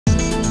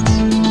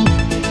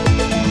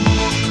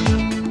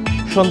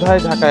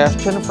সন্ধ্যায় ঢাকায়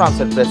আসছেন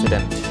ফ্রান্সের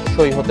প্রেসিডেন্ট।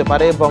 সই হতে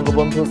পারে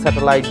বঙ্গবন্ধু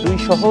স্যাটেলাইট 2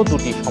 সহ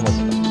দুটি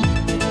সমঝোতা।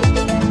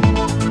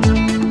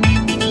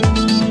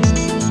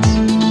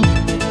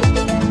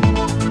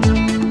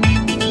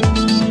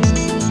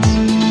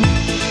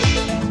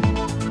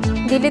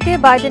 দিল্লিতে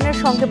বাইডেনের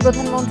সঙ্গে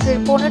প্রধানমন্ত্রীর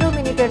 15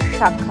 মিনিটের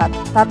সাক্ষাৎ,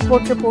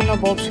 তাৎপর্যপূর্ণ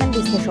বলছেন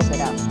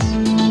বিশ্লেষকেরা।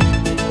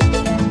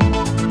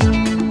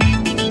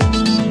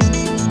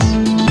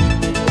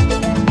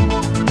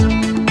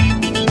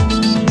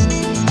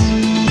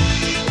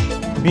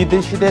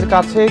 বিদেশিদের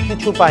কাছে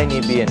কিছু পায়নি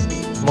বিএনপি,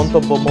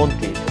 মন্তব্য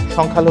মন্ত্রীর।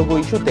 সংখ্যালঘু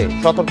ইস্যুতে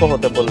সতর্ক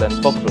হতে বললেন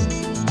ফখরুল।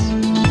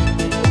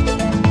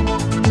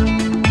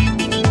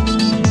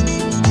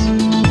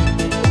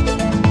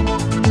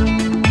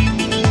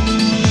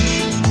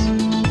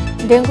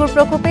 ডেঙ্গুর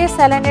প্রকোপে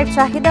স্যালাইনের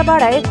চাহিদা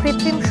বাড়ায়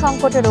কৃত্রিম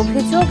সংকটের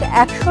অভিযোগ।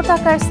 100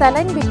 টাকার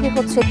স্যালাইন বিক্রি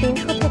হচ্ছে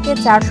 300 থেকে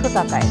 400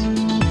 টাকায়।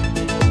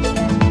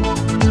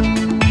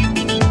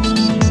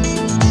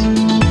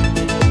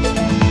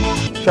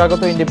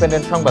 স্বাগত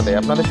ইন্ডিপেন্ডেন্ট সংবাদে,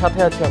 আপনাদের সাথে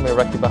আছি আমি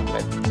রাকিব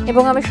আহমেদ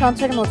এবং আমি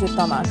সঞ্চারী মজিদ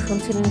তমা।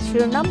 শুনছিলেন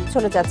শিরোনাম,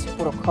 চলে যাচ্ছে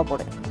পুরো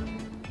খবরে।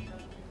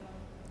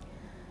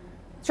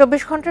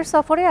 24 ঘন্টার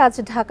সফরে আজ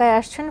ঢাকায়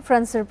আসছেন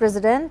ফ্রান্সের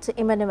প্রেসিডেন্ট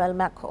ইমানুয়েল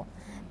ম্যাক্রো।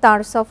 তার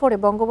সফরে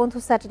বঙ্গবন্ধু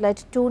স্যাটেলাইট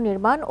 2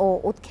 নির্মাণ ও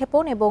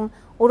উৎক্ষেপণ এবং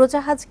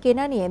উড়োজাহাজ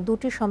কেনা নিয়ে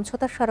দুটি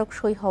সমঝোতা স্মারক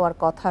সই হওয়ার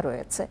কথা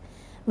রয়েছে।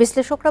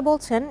 বিশ্লেষকরা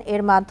বলছেন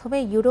এর মাধ্যমে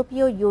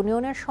ইউরোপীয়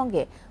ইউনিয়নের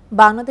সঙ্গে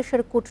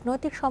বাংলাদেশের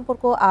কূটনৈতিক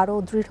সম্পর্ক আরও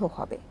দৃঢ়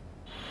হবে।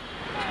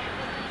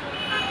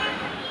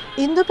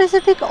 ইন্দো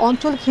প্যাসিফিক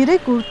অঞ্চল ঘিরে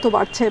গুরুত্ব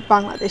বাড়ছে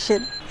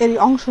বাংলাদেশের। এরই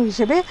অংশ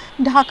হিসেবে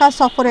ঢাকা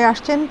সফরে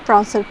আসছেন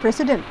ফ্রান্সের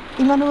প্রেসিডেন্ট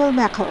ইমানুয়েল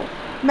ম্যাক্রো।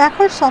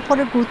 ম্যাক্রোর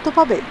সফরের গুরুত্ব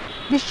পাবে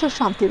বিশ্ব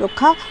শান্তি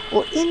রক্ষা ও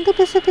ইন্দো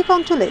প্যাসিফিক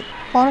অঞ্চলে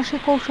ফরাসি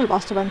কৌশল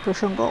বাস্তবায়ন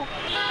প্রসঙ্গ।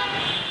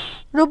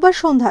 রোববার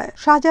সন্ধ্যায়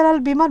শাহজালাল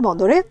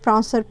বিমানবন্দরে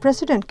ফ্রান্সের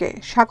প্রেসিডেন্টকে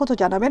স্বাগত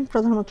জানাবেন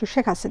প্রধানমন্ত্রী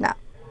শেখ হাসিনা।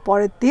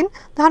 পরের দিন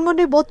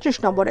ধানমন্ডি 32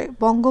 নম্বরে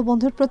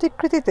বঙ্গবন্ধুর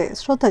প্রতিকৃতিতে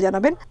শ্রদ্ধা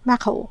জানাবেন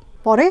ম্যাক্রো।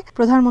 পরে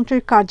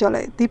প্রধানমন্ত্রীর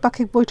কার্যালয়ে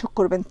দ্বিপাক্ষিক বৈঠক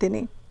করবেন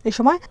তিনি। এ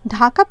সময়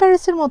ঢাকা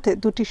প্যারিসের মধ্যে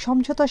দুটি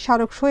সমঝোতা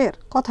স্মারক সইয়ের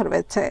কথা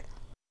রয়েছে।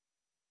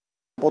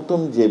 প্রথম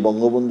যে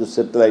বঙ্গবন্ধু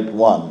স্যাটেলাইট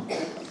 1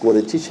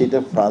 করেছি সেটা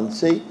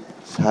ফ্রান্সেই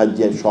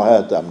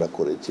সহায়তা আমরা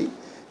করেছি।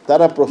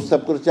 তারা প্রস্তাব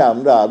করেছে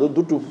আমরা আরও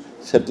দুটো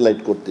স্যাটেলাইট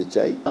করতে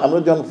চাই। আমরা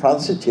যখন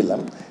ফ্রান্সে ছিলাম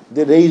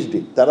দে রেইজড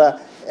ইট। তারা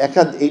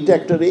এইটা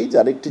একটা রেইজ,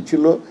 আরেকটি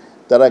ছিল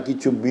তারা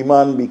কিছু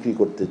বিমান বিক্রি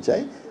করতে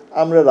চায়।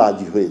 আমরা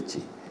রাজি হয়েছি।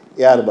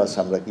 এয়ারবাস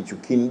আমরা কিছু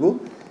কিনবো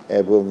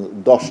এবং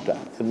 10টা,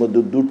 এর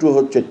মধ্যে 2টো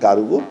হচ্ছে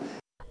কার্গো।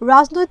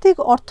 রাজনৈতিক,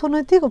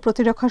 অর্থনৈতিক ও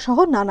প্রতিরক্ষা সহ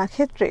নানা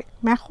ক্ষেত্রে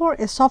ম্যাক্রোর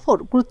এ সফর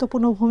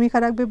গুরুত্বপূর্ণ ভূমিকা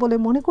রাখবে বলে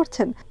মনে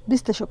করছেন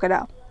বিশ্লেষকেরা।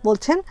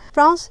 বলছেন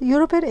ফ্রান্স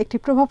ইউরোপের একটি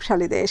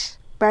প্রভাবশালী দেশ।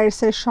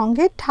 প্যারিসের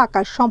সঙ্গে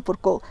ঢাকার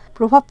সম্পর্ক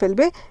প্রভাব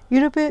ফেলবে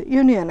ইউরোপীয়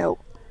ইউনিয়নেও।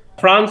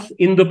 ফ্রান্স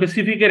ইন্দো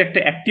প্যাসিফিকের একটা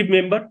অ্যাক্টিভ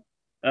মেম্বার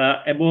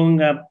এবং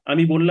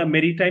আমি বললাম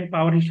মেরিটাইম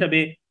পাওয়ার হিসাবে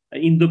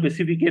ইন্দো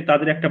প্যাসিফিকে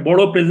তাদের একটা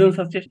বড় প্রেজেন্স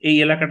আছে। এই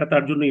এলাকাটা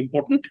তার জন্য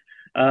ইম্পর্টেন্ট।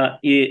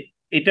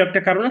 এটা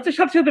একটা কারণ আছে,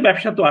 সাথে সাথে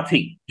ব্যবসা তো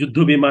আছেই। যুদ্ধ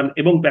বিমান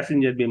এবং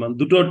প্যাসেঞ্জার বিমান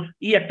দুটোর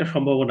একটা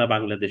সম্ভাবনা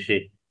বাংলাদেশে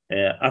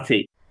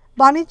আছেই।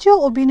 বাণিজ্য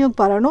ও বিনিয়োগ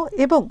বাড়ানো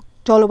এবং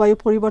জলবায়ু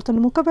পরিবর্তন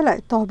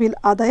মোকাবেলায় তহবিল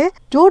আদায়ে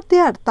জোর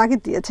দেওয়ার তাগিদ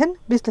দিয়েছেন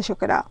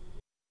বিশ্লেষকেরা।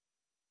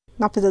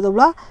 Nafiza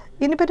Daula,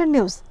 independent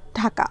news,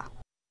 Dhaka.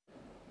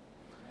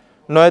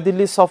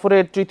 নয়াদিল্লি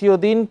সফরের তৃতীয়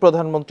দিন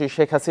প্রধানমন্ত্রী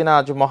শেখ হাসিনা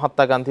আজ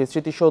মহাত্মা গান্ধী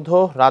স্মৃতিসৌধ,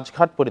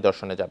 রাজঘাট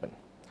পরিদর্শনে যাবেন।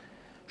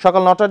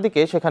 সকাল 9টার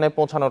দিকে সেখানে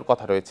পৌঁছানোর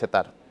কথা রয়েছে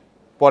তার।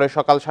 পরে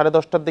সকাল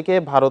 10:30টার দিকে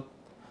ভারত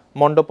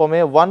মণ্ডপমে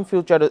ওয়ান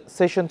ফিউচার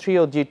সেশন 3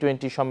 ও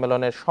G20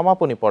 সম্মেলনের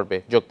সমাপনী পর্বে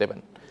যোগ দেবেন।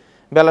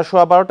 বেলা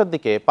 12:15টার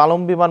দিকে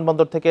পালম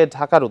বিমানবন্দর থেকে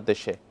ঢাকার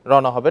উদ্দেশ্যে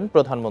রওনা হবেন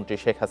প্রধানমন্ত্রী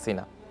শেখ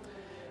হাসিনা।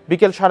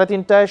 বিকেল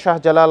 3:30টায়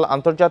শাহজালাল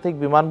আন্তর্জাতিক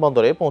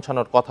বিমানবন্দরে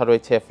পৌঁছানোর কথা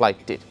রয়েছে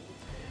ফ্লাইটটির।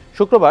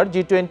 শুক্রবার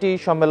G20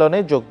 সম্মেলনে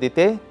যোগ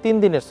দিতে 3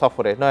 দিনের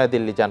সফরে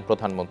নয়াদিল্লি যান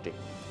প্রধানমন্ত্রী।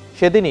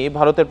 সেদিনই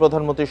ভারতের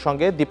প্রধানমন্ত্রীর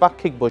সঙ্গে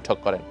দ্বিপাক্ষিক বৈঠক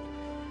করেন।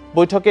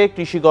 বৈঠকে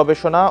কৃষি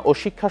গবেষণা ও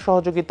শিক্ষা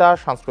সহযোগিতা,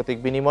 সাংস্কৃতিক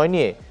বিনিময়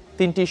নিয়ে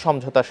 3টি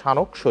সমঝোতা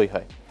স্মারক সই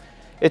হয়।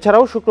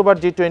 এছাড়াও শুক্রবার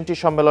G20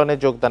 সম্মেলনে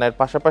যোগদানের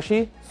পাশাপাশি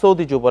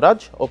সৌদি যুবরাজ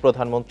ও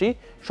প্রধানমন্ত্রী,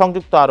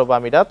 সংযুক্ত আরব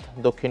আমিরাত,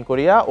 দক্ষিণ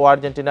কোরিয়া ও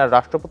আর্জেন্টিনার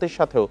রাষ্ট্রপতির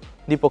সাথেও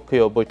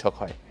দ্বিপক্ষীয় বৈঠক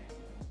হয়।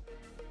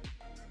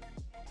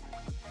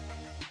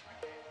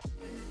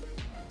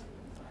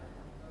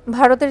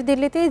 ভারতের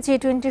দিল্লিতে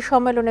G20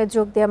 সম্মেলনে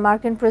যোগ দেওয়া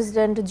মার্কিন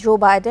প্রেসিডেন্ট জো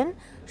বাইডেন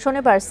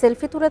শনিবার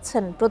সেলফি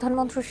তুলেছেন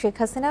প্রধানমন্ত্রী শেখ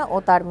হাসিনা ও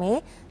তার মেয়ে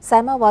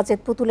সাইমা ওয়াজেদ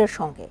পুতুলের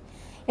সঙ্গে।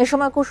 এ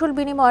সময় কুশল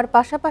বিনিময়ের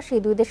পাশাপাশি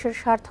দুই দেশের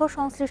স্বার্থ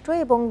সংশ্লিষ্ট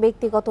এবং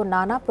ব্যক্তিগত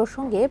নানা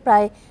প্রসঙ্গে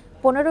প্রায়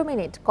 15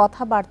 মিনিট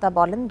কথাবার্তা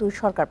বলেন দুই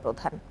সরকার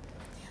প্রধান।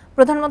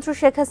 প্রধানমন্ত্রী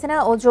শেখ হাসিনা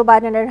ও জো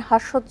বাইডেনের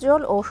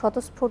হাস্যোজ্জ্বল ও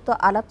স্বতঃস্ফূর্ত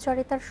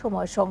আলাপচারিতার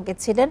সময় সঙ্গে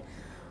ছিলেন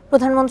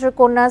প্রধানমন্ত্রীর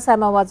কন্যা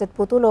সাইমা ওয়াজেদ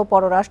পুতুল ও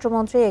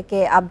পররাষ্ট্রমন্ত্রী একে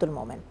আব্দুল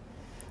মোমেন।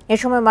 এ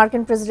সময়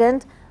মার্কিন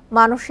প্রেসিডেন্ট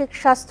মানসিক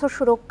স্বাস্থ্য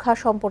সুরক্ষা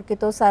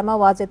সম্পর্কিত সাইমা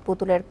ওয়াজেদ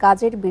পুতুলের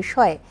কাজের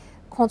বিষয়ে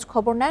খোঁজ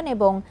খবর নেন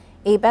এবং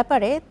এই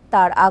ব্যাপারে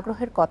তার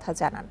আগ্রহের কথা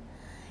জানান।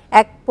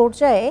 এক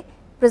পর্যায়ে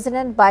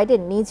প্রেসিডেন্ট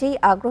বাইডেন নিজেই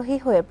আগ্রহী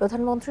হয়ে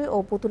প্রধানমন্ত্রী ও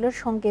পুতুলের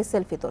সঙ্গে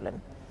সেলফি তোলেন।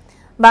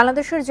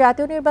 বাংলাদেশের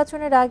জাতীয়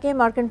নির্বাচনের আগে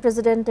মার্কিন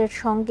প্রেসিডেন্টের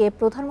সঙ্গে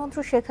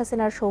প্রধানমন্ত্রী শেখ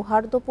হাসিনার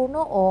সৌহার্দ্যপূর্ণ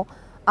ও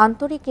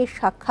আন্তরিক এই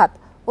সাক্ষাৎ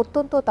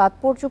অত্যন্ত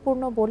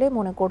তাৎপর্যপূর্ণ বলে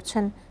মনে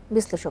করছেন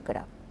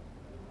বিশ্লেষকেরা।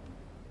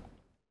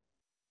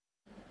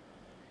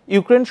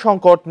 ইউক্রেন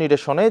সংকট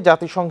নিরসনে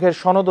জাতিসংঘের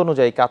সনদ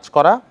অনুযায়ী কাজ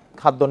করা,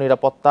 খাদ্য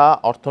নিরাপত্তা,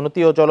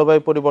 অর্থনীতি ও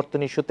জলবায়ু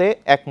পরিবর্তন ইস্যুতে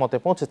একমতে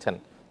পৌঁছেছেন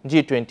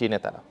G20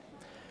 নেতারা।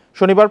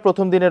 শনিবার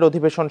প্রথম দিনের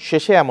অধিবেশন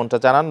শেষে এমনটা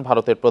জানান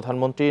ভারতের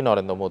প্রধানমন্ত্রী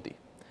নরেন্দ্র মোদী।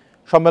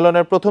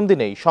 সম্মেলনের প্রথম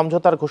দিনেই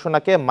সমঝোতার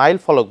ঘোষণাকে মাইল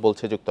ফলক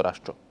বলছে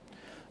যুক্তরাষ্ট্র,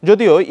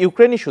 যদিও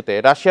ইউক্রেন ইস্যুতে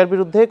রাশিয়ার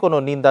বিরুদ্ধে কোনো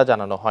নিন্দা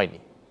জানানো হয়নি।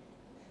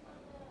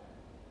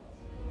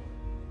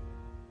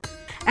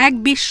 এক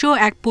বিশ্ব,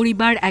 এক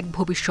পরিবার, এক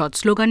ভবিষ্যৎ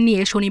স্লোগান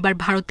নিয়ে শনিবার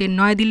ভারতের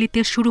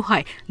নয়াদিল্লিতে শুরু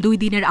হয় 2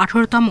 দিনের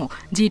 18তম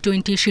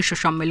G20 শীর্ষ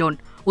সম্মেলন।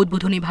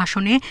 উদ্বোধনী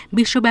ভাষণে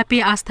বিশ্বব্যাপী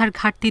আস্থার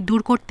ঘাটতি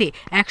দূর করতে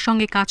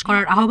একসঙ্গে কাজ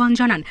করার আহ্বান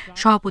জানান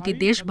সভাপতি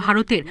দেশ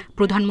ভারতের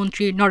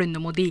প্রধানমন্ত্রী নরেন্দ্র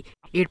মোদী।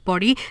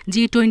 এরপরই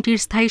G20-র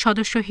স্থায়ী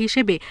সদস্য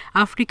হিসেবে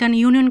আফ্রিকান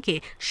ইউনিয়নকে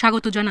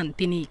স্বাগত জানান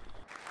তিনি।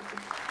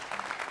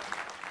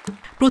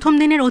 প্রথম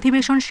দিনের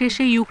অধিবেশন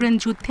শেষে ইউক্রেন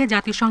যুদ্ধে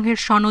জাতিসংঘের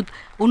সনদ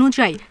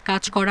অনুযায়ী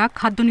কাজ করা,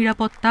 খাদ্য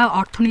নিরাপত্তা,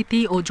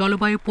 অর্থনীতি ও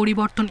জলবায়ু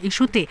পরিবর্তন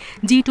ইস্যুতে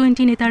G20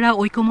 নেতারা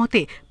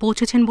ঐকমত্যে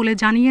পৌঁছেছেন বলে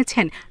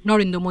জানিয়েছেন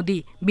নরেন্দ্র মোদী।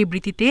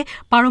 বিবৃতিতে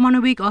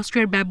পারমাণবিক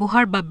অস্ত্রের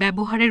ব্যবহার বা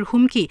ব্যবহারের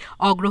হুমকি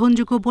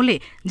অগ্রহণযোগ্য বলে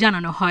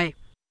জানানো হয়।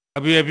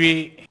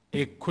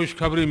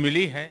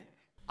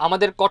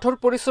 আমাদের কঠোর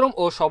পরিশ্রম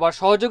ও সবার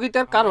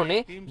সহযোগিতার কারণে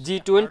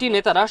G20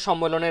 নেতারা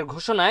সম্মেলনের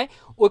ঘোষণায়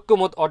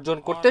ঐক্যমত অর্জন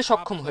করতে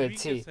সক্ষম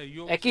হয়েছি।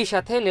 একই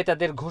সাথে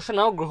নেতাদের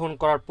ঘোষণাও গ্রহণ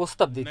করার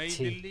প্রস্তাব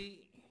দিচ্ছি।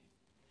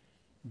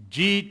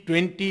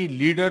 G20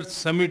 लीडर्स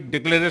समिट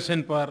डिक्लेरेशन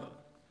पर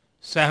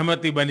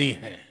सहमति बनी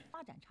है।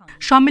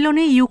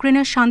 সম্মেলনে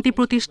ইউক্রেনের শান্তি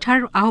প্রতিষ্ঠার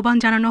আহ্বান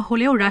জানানো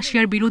হলেও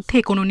রাশিয়ার বিরুদ্ধে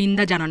কোনো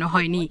নিন্দা জানানো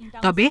হয়নি।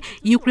 তবে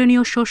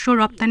ইউক্রেনীয় শস্য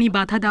রপ্তানি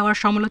বাধা দেওয়ার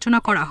সমালোচনা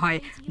করা হয়,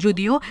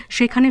 যদিও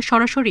সেখানে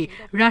সরাসরি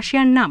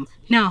রাশিয়ার নাম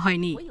নেওয়া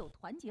হয়নি।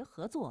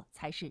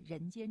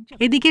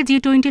 এদিকে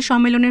G20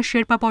 সম্মেলনের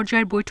শেরপা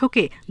পর্যায়ের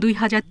বৈঠকে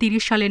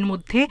 2030 সালের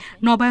মধ্যে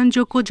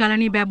নবায়নযোগ্য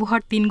জ্বালানি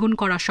ব্যবহার 3 গুণ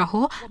করা সহ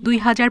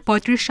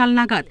 2035 সাল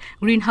নাগাদ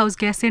গ্রিনহাউস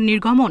গ্যাসের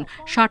নির্গমন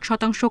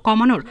 60%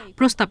 কমানোর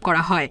প্রস্তাব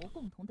করা হয়।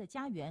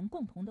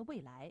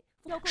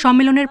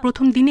 সম্মেলনের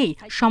প্রথম দিনেই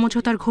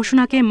সমঝোতার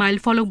ঘোষণাকে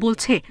মাইলফলক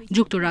বলছে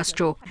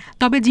যুক্তরাষ্ট্র।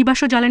 তবে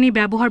জীবাশ্ম জ্বালানি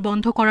ব্যবহার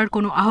বন্ধ করার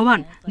কোনো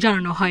আহ্বান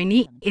জানানো হয়নি।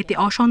 এতে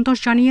অসন্তোষ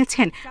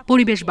জানিয়েছেন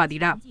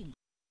পরিবেশবাদীরা।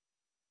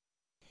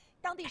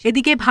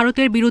 এদিকে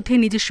ভারতের বিরুদ্ধে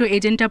নিজস্ব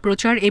এজেন্ডা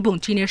প্রচার এবং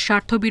চীনের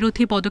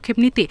স্বার্থবিরোধী পদক্ষেপ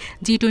নিতে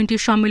G20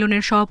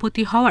 সম্মেলনের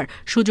সভাপতি হওয়ার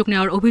সুযোগ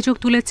নেওয়ার অভিযোগ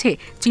তুলেছে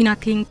চীনা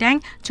think tank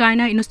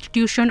China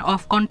institution of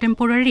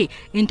contemporary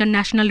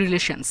international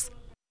relations.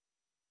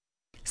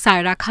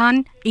 Saira Khan,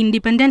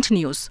 independent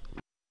news.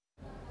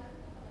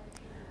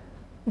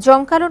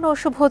 জমকালো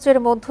নৈশভোজের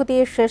মধ্য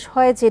দিয়ে শেষ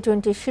হয়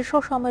G20 শীর্ষ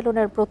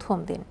সম্মেলনের প্রথম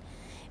দিন।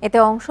 এতে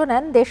অংশ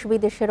নেন দেশ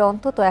বিদেশের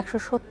অন্তত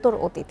 170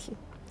 অতিথি।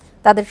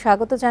 তাদের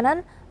স্বাগত জানান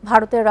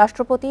ভারতের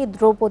রাষ্ট্রপতি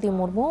দ্রৌপদী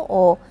মুর্মু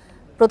ও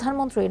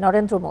প্রধানমন্ত্রী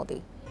নরেন্দ্র মোদী।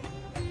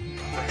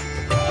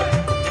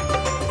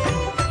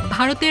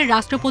 ভারতের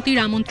রাষ্ট্রপতির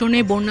আমন্ত্রণে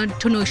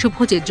বর্ণাঢ্য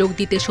নৈশভোজে যোগ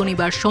দিতে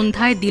শনিবার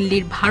সন্ধ্যায়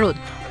দিল্লির ভারত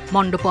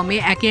মণ্ডপমে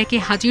একে একে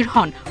হাজির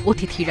হন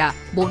অতিথিরা।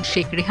 বোন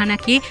শেখ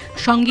রেহানাকে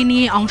সঙ্গে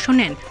নিয়ে অংশ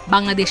নেন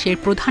বাংলাদেশের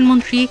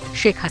প্রধানমন্ত্রী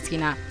শেখ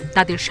হাসিনা।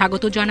 তাদের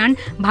স্বাগত জানান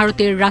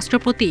ভারতের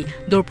রাষ্ট্রপতি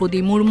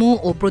দ্রৌপদী মুর্মু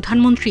ও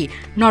প্রধানমন্ত্রী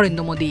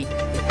নরেন্দ্র মোদী।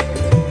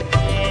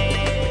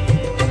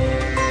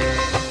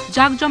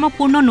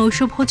 জাঁকজমকপূর্ণ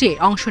নৈশভোজে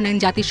অংশ নেন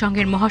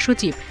জাতিসংঘের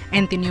মহাসচিব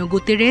অ্যান্তনিও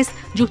গুতেরেস,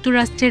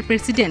 যুক্তরাষ্ট্রের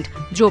প্রেসিডেন্ট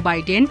জো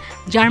বাইডেন,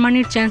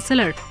 জার্মানির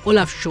chancellor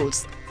Olaf Scholz.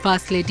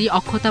 First lady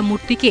অক্ষতা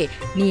মূর্তিকে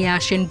নিয়ে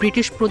আসেন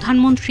ব্রিটিশ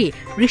প্রধানমন্ত্রী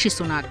ঋষি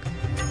সুনাক।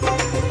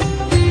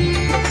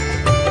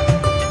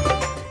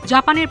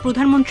 জাপানের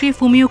প্রধানমন্ত্রী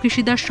ফুমিও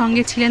কিশিদার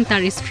সঙ্গে ছিলেন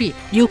তার স্ত্রী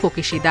ইউকো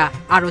কিশিদা।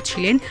 আরও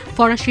ছিলেন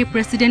ফরাসি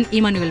প্রেসিডেন্ট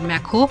ইমানুয়েল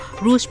ম্যাক্রো,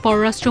 রুশ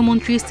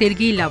পররাষ্ট্রমন্ত্রী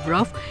সের্গেই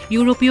লাভরভ,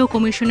 ইউরোপীয়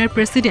কমিশনের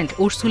president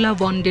Ursula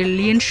von der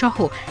Leyen সহ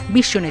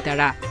বিশ্ব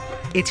নেতারা।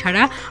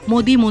 এছাড়া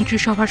মোদী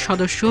মন্ত্রিসভার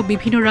সদস্য,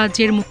 বিভিন্ন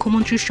রাজ্যের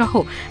মুখ্যমন্ত্রী সহ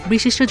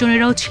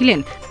বিশিষ্টজনেরাও ছিলেন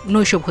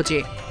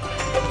নৈশভোজে।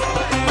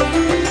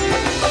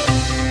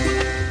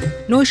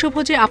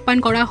 নৈশভোজে আপ্যায়ন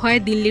করা হয়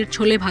দিল্লির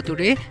ছোলে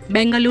ভাতুরে,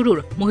 বেঙ্গালুরুর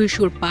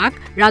মহীশূর পাক,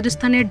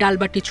 রাজস্থানের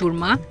ডালবাটি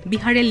চুরমা,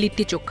 বিহারের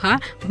লিট্টি চোখা,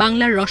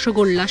 বাংলার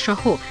রসগোল্লা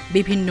সহ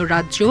বিভিন্ন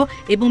রাজ্য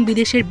এবং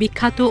বিদেশের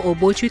বিখ্যাত ও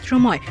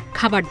বৈচিত্র্যময়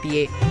খাবার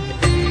দিয়ে।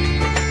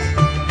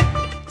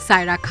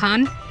 সায়রা খান,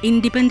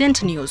 ইন্ডিপেন্ডেন্ট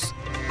নিউজ।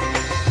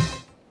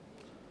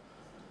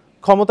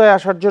 ক্ষমতায়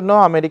আসার জন্য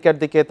আমেরিকার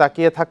দিকে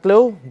তাকিয়ে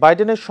থাকলেও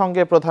বাইডেনের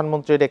সঙ্গে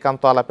প্রধানমন্ত্রীর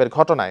একান্ত আলাপের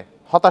ঘটনায়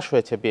হতাশ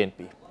হয়েছে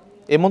বিএনপি।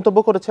 এ মন্তব্য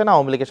করেছেন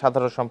আওয়ামী লীগের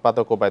সাধারণ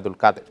সম্পাদক ওবায়দুল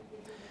কাদের।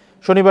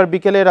 শনিবার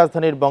বিকেলে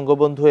রাজধানীর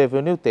বঙ্গবন্ধু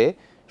এভিনিউতে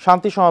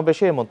শান্তি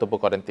সমাবেশে এ মন্তব্য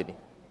করেন তিনি।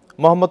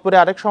 মোহাম্মদপুরে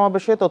আরেক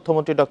সমাবেশে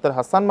তথ্যমন্ত্রী ডক্টর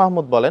হাসান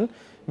মাহমুদ বলেন,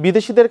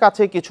 বিদেশিদের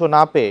কাছে কিছু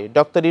না পেয়ে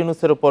ডক্টর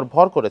ইউনূসের উপর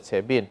ভর করেছে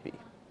বিএনপি।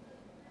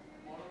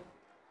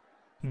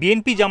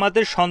 বিএনপি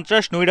জামাতের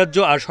সন্ত্রাস, নৈরাজ্য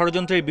আর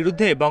ষড়যন্ত্রের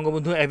বিরুদ্ধে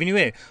বঙ্গবন্ধু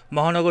অ্যাভিনিউয়ে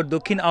মহানগর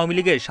দক্ষিণ আওয়ামী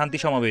লীগের শান্তি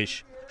সমাবেশ।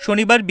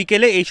 শনিবার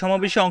বিকেলে এই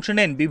সমাবেশে অংশ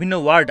নেন বিভিন্ন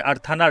ওয়ার্ড আর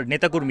থানার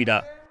নেতাকর্মীরা।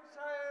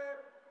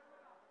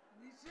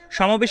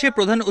 সমাবেশে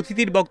প্রধান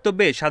অতিথির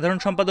বক্তব্যে সাধারণ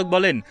সম্পাদক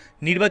বলেন,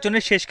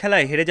 নির্বাচনের শেষ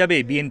খেলায় হেরে যাবে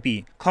বিএনপি।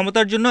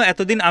 ক্ষমতার জন্য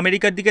এতদিন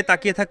আমেরিকার দিকে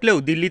তাকিয়ে থাকলেও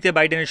দিল্লিতে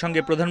বাইডেনের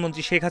সঙ্গে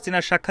প্রধানমন্ত্রী শেখ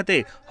হাসিনার সাক্ষাতে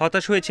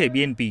হতাশ হয়েছে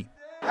বিএনপি।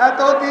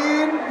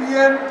 এতদিন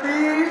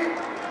বিএনপি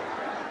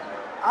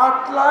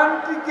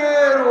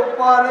আটলান্টিকের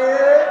ওপারে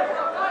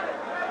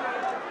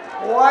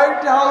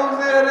হোয়াইট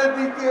হাউসের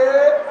দিকে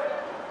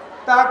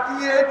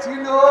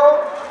তাকিয়েছিল।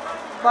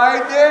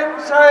 বাইডেন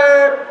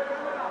সাহেব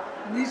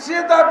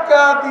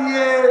নিষেধাজ্ঞা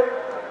দিয়ে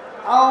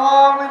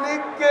আওয়ামী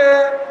লীগকে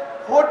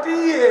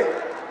হটিয়ে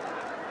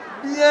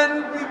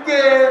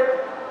বিএনপিকে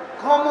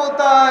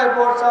ক্ষমতায়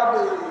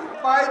বসাবে।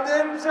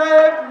 বাইডেন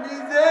সাহেব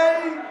নিজেই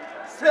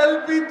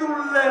সেলফি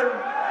তুললেন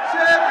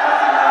শেখ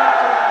হাসিনার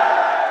সঙ্গে।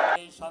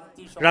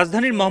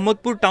 রাজধানীর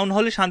মোহাম্মদপুর টাউন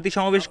হলে শান্তি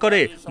সমাবেশ করে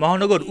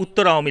মহানগর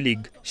উত্তর আওয়ামী লীগ।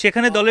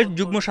 সেখানে দলের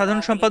যুগ্ম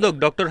সাধারণ সম্পাদক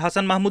ডক্টর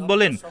হাসান মাহমুদ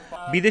বলেন,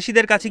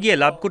 বিদেশিদের কাছে গিয়ে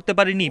লাভ করতে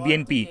পারেনি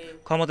বিএনপি।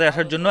 ক্ষমতায়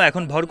আসার জন্য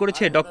এখন ভর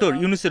করেছে ডক্টর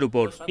ইউনূসের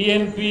উপর।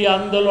 বিএনপি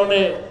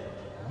আন্দোলনে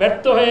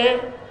ব্যর্থ হয়ে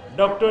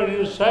ডক্টর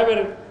ইউনূস সাহেবের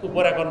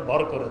উপর এখন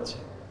ভর করেছে।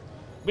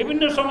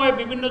 বিভিন্ন সময়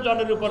বিভিন্ন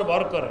জনের উপর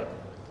ভর করে।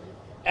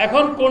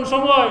 এখন কোন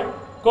সময়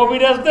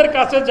কবিরাজদের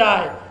কাছে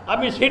যায়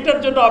আমি সেটার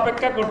জন্য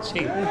অপেক্ষা করছি।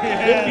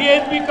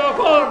 বিএনপি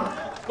কখন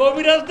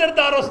কবিরাজদের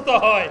দ্বারস্থ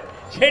হয়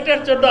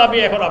সেটার জন্য আমি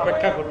এখন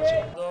অপেক্ষা করছি।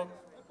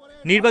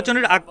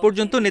 নির্বাচনের আগ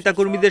পর্যন্ত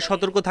নেতাকর্মীদের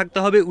সতর্ক থাকতে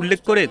হবে উল্লেখ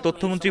করে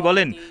তথ্যমন্ত্রী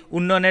বলেন,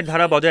 উন্নয়নের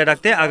ধারা বজায়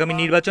রাখতে আগামী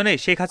নির্বাচনে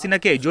শেখ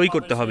হাসিনাকে জয়ী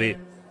করতে হবে।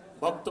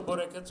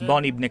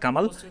 বন ইবনে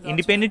কামাল,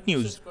 ইন্ডিপেন্ডেন্ট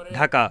নিউজ,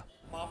 ঢাকা।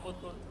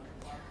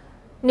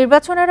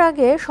 নির্বাচনের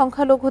আগে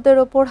সংখ্যালঘুদের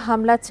ওপর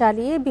হামলা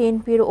চালিয়ে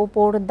বিএনপির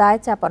ওপর দায়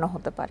চাপানো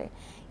হতে পারে,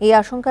 এই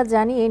আশঙ্কা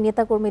জানিয়ে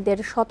নেতাকর্মীদের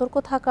সতর্ক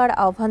থাকার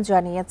আহ্বান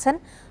জানিয়েছেন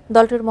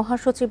দলটির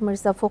মহাসচিব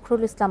মির্জা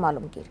ফখরুল ইসলাম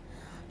আলমগীর।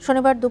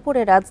 শনিবার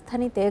দুপুরে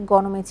রাজধানীতে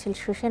গণমিছিল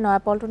শেষে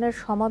নয়াপল্টনের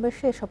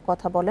সমাবেশে এসব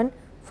কথা বলেন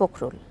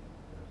ফখরুল।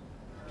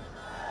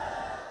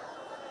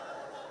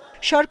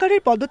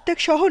 সরকারের পদত্যাগ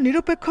সহ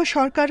নিরপেক্ষ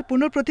সরকার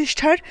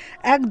পুনঃপ্রতিষ্ঠার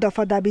এক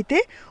দফা দাবিতে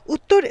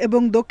উত্তর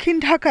এবং দক্ষিণ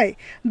ঢাকায়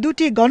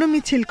দুটি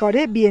গণমিছিল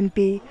করে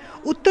বিএনপি।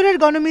 উত্তরের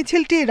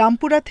গণমিছিলটি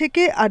রামপুরা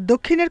থেকে আর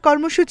দক্ষিণের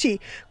কর্মসূচি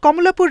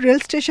কমলাপুর রেল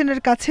স্টেশনের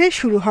কাছে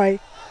শুরু হয়।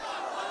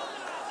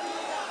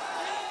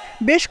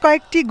 বেশ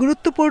কয়েকটি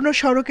গুরুত্বপূর্ণ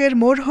সড়কের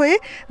মোড় হয়ে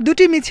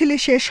দুটি মিছিলই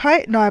শেষ হয়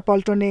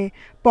নয়াপল্টনে।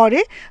 পরে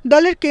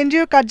দলের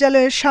কেন্দ্রীয়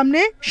কার্যালয়ের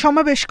সামনে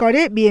সমাবেশ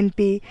করে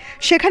বিএনপি।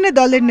 সেখানে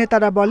দলের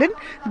নেতারা বলেন,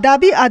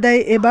 দাবি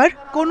আদায়ে এবার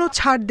কোনো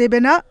ছাড় দেবে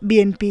না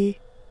বিএনপি।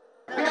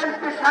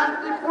 বিএনপি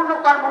শান্তিপূর্ণ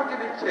কর্মসূচি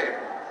দিচ্ছে,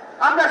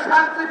 আমরা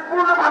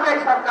শান্তিপূর্ণভাবে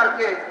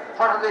সরকারকে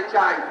হটাতে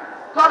চাই।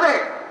 তবে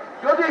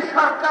যদি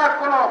সরকার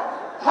কোনো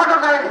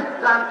হঠকারী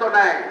সিদ্ধান্ত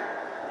নেয়,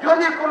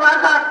 যদি কোনো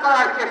আঘাত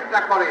করার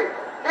চেষ্টা করে,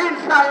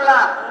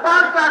 ইনশাআল্লাহ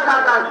পাল্টা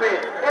আঘাত আসবে,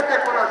 এতে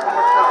কোনো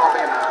সমস্যা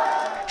হবে না।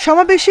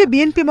 সমাবেশে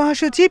বিএনপি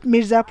মহাসচিব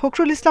মির্জা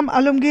ফখরুল ইসলাম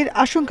আলমগীর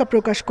আশঙ্কা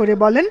প্রকাশ করে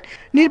বলেন,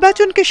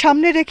 নির্বাচনকে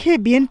সামনে রেখে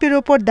বিএনপির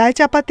ওপর দায়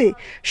চাপাতে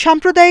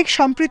সাম্প্রদায়িক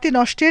সম্প্রীতি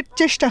নষ্টের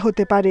চেষ্টা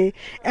হতে পারে।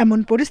 এমন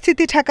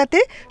পরিস্থিতি ঠেকাতে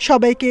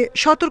সবাইকে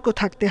সতর্ক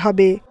থাকতে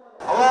হবে।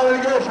 আওয়ামী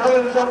লীগের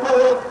সাধারণ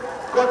সম্পাদক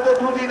গত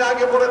দুদিন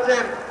আগে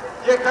বলেছেন,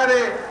 যেখানে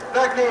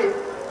নাকি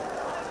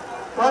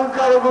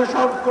সংখ্যালঘু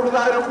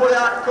সম্প্রদায়ের উপরে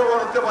আক্রমণ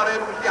হতে পারে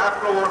এবং সেই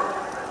আক্রমণ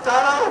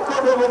তারাও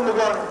করবে।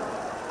 বন্ধুগণ,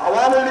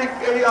 আওয়ামী লীগ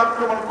এই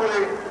আক্রমণ করে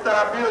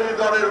তারা বিরোধী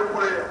দলের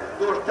উপরে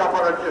দোষ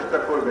চাপানোর চেষ্টা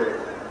করবে।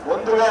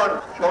 বন্ধুগণ,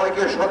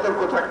 সবাইকে সতর্ক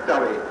থাকতে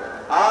হবে।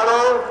 আরো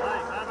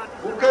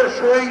বুকের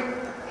সহিত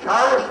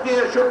সাহস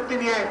নিয়ে, শক্তি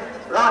নিয়ে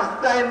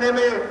রাস্তায়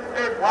নেমে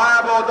এই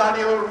ভয়াবহ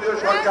দানীয়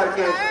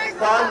সরকারকে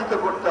পরাজিত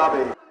করতে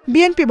হবে।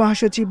 বিএনপি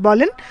মহাসচিব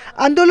বলেন,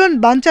 আন্দোলন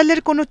বানচালের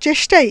কোনো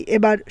চেষ্টাই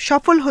এবার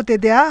সফল হতে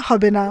দেয়া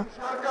হবে না।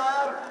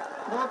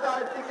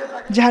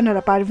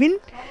 Jahanara Parvin,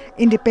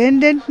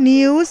 independent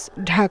news,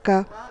 Dhaka.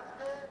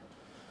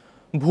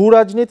 ভূ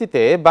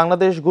রাজনীতিতে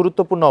বাংলাদেশ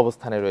গুরুত্বপূর্ণ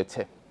অবস্থানে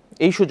রয়েছে,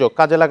 এই সুযোগ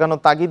কাজে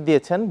লাগানোর তাগিদ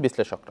দিয়েছেন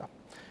বিশ্লেষকরা।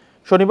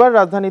 শনিবার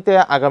রাজধানীতে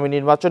আগামী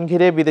নির্বাচন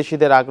ঘিরে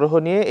বিদেশিদের আগ্রহ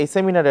নিয়ে এই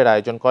সেমিনারের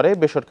আয়োজন করে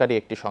বেসরকারি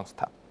একটি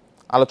সংস্থা।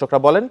 আলোচকরা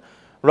বলেন,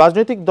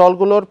 রাজনৈতিক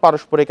দলগুলোর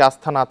পারস্পরিক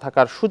আস্থা না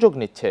থাকার সুযোগ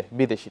নিচ্ছে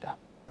বিদেশিরা।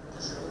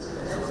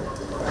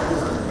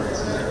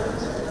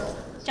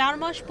 4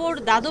 মাস পর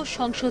দ্বাদশ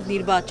সংসদ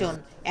নির্বাচন,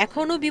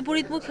 এখনও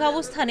বিপরীতমুখী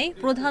অবস্থানে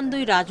প্রধান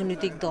দুই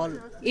রাজনৈতিক দল।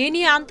 এ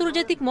নিয়ে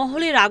আন্তর্জাতিক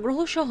মহলের আগ্রহ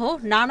সহ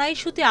নানা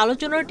ইস্যুতে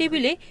আলোচনার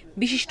টেবিলে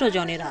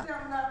বিশিষ্টজনেরা।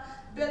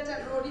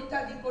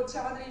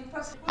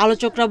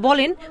 আলোচকরা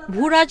বলেন,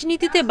 ভূ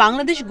রাজনীতিতে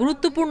বাংলাদেশ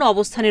গুরুত্বপূর্ণ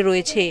অবস্থানে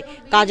রয়েছে,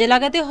 কাজে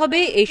লাগাতে হবে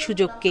এই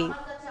সুযোগকে।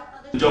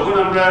 যখন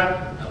আমরা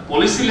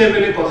পলিসি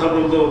লেভেলে কথা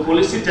বলবো,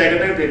 পলিসির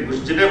জায়গাটাকে দেখবো,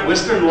 যেটা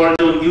ওয়েস্টার্ন ওয়ার্ল্ড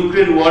যেমন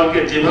ইউক্রেন ওয়ারকে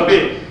যেভাবে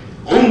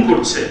ওন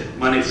করছে,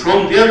 মানে ফ্রম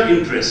দেয়ার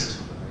ইন্টারেস্ট,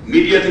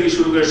 মিডিয়া থেকে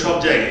শুরু করে সব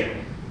জায়গায়,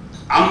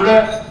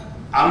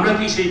 আমরা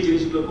কি সেই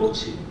জিনিসগুলো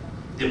করছি?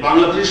 যে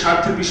বাংলাদেশের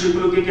স্বার্থের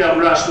বিষয়গুলোকে কি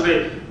আমরা আসলে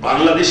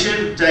বাংলাদেশের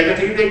জায়গা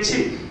থেকে দেখছি,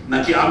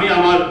 নাকি আমি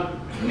আমার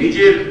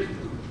নিজের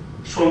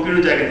সংকীর্ণ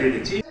জায়গা দিয়ে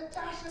দিচ্ছি।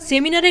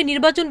 সেমিনারে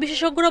নির্বাচন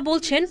বিশেষজ্ঞরা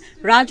বলছেন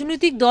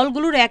রাজনৈতিক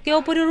দলগুলোর একে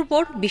অপরের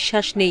উপর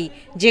বিশ্বাস নেই,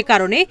 যে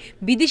কারণে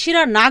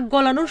বিদেশিরা নাক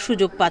গলানোর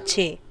সুযোগ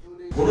পাচ্ছে।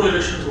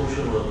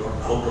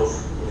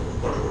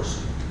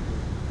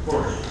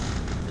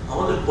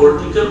 আমাদের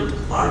পলিটিক্যাল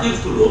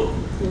পার্টিগুলো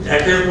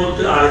একের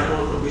মধ্যে আরেকের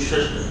মধ্যে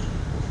বিশ্বাস নেই,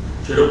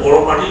 সেটা বড়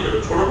পার্টি সেটা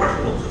ছোট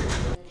পার্টির মধ্যে।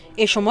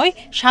 এ সময়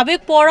সাবেক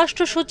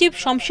পররাষ্ট্র সচিব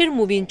শমশের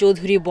মুবিন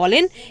চৌধুরী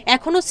বলেন,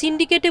 এখনো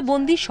সিন্ডিকেটে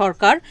বন্দী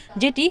সরকার,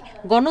 যেটি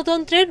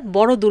গণতন্ত্রের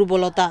বড়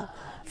দুর্বলতা।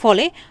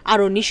 ফলে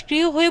আরও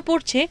নিষ্ক্রিয় হয়ে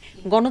পড়ছে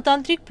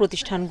গণতান্ত্রিক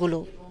প্রতিষ্ঠানগুলো।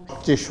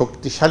 সবচেয়ে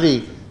শক্তিশালী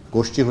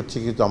গোষ্ঠী হচ্ছে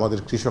কিন্তু আমাদের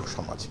কৃষক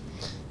সমাজ,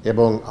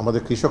 এবং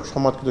আমাদের কৃষক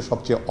সমাজ কিন্তু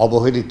সবচেয়ে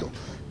অবহেলিত,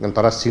 কারণ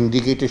তারা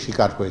সিন্ডিকেটের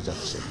শিকার হয়ে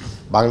যাচ্ছে।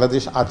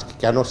 বাংলাদেশ আজ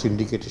কেন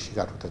সিন্ডিকেটের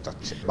শিকার হতে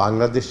যাচ্ছে?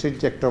 বাংলাদেশের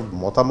যে একটা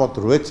মতামত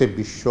রয়েছে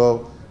বিশ্ব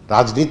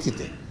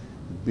রাজনীতিতে,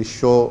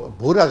 বিশ্ব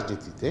ভূ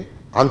রাজনীতিতে,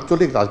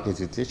 আঞ্চলিক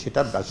রাজনীতিতে, সেটা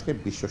আজকে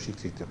বিশ্ব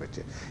স্বীকৃতি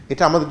হয়েছে।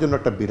 এটা আমাদের জন্য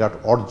একটা বিরাট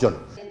অর্জন।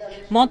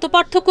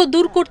 মতপার্থক্য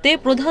দূর করতে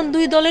প্রধান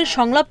দুই দলের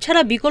সংলাপ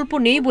ছাড়া বিকল্প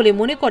নেই বলে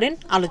মনে করেন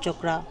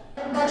আলোচকরা।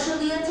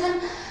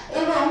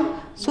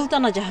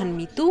 সুলতানা জাহান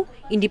Mitu,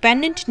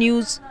 independent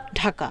news,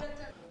 Dhaka.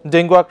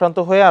 Dengue আক্রান্ত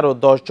হয়ে আরও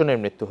 10 জনের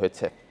মৃত্যু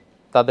হয়েছে।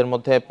 তাদের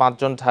মধ্যে 5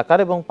 জন ঢাকার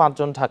এবং 5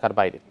 জন ঢাকার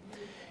বাইরে।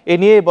 এ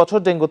নিয়ে এবছর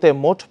ডেঙ্গুতে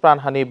মোট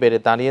প্রাণহানি বেড়ে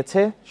দাঁড়িয়েছে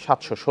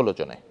 716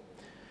 জনে।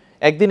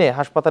 একদিনে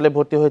হাসপাতালে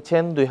ভর্তি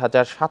হয়েছেন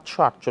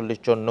 2748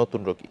 জন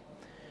নতুন রোগী।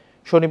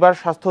 শনিবার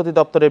স্বাস্থ্য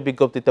অধিদপ্তরের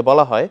বিজ্ঞপ্তিতে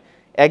বলা হয়,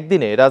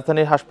 একদিনে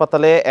রাজধানীর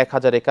হাসপাতালে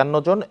 1051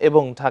 জন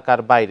এবং ঢাকার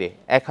বাইরে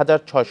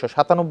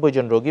 1697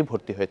 জন রোগী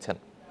ভর্তি হয়েছেন।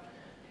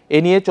 এ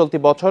নিয়ে চলতি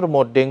বছর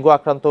মোট ডেঙ্গু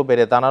আক্রান্ত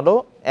বেড়ে দাঁড়ালো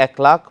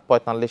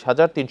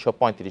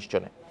 1,45,335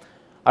 জনে।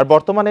 আর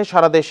বর্তমানে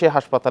সারা দেশে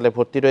হাসপাতালে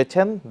ভর্তি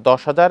রয়েছেন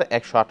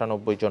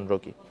 10,198 জন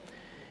রোগী।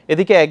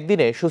 এদিকে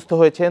একদিনে সুস্থ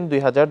হয়েছেন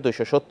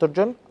 2,270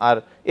 জন, আর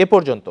এ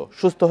পর্যন্ত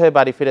সুস্থ হয়ে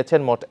বাড়ি ফিরেছেন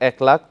মোট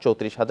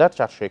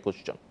 1,34,421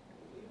 জন।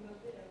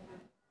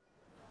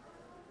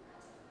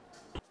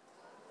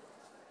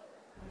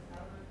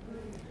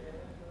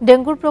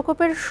 ডেঙ্গুর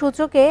প্রকোপের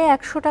সূচকে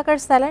 100 টাকার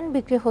স্যালাইন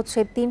বিক্রি হচ্ছে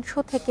 300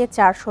 থেকে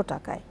 400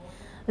 টাকায়।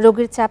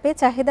 রোগীর চাপে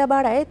চাহিদা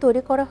বাড়ায়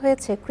তৈরি করা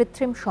হয়েছে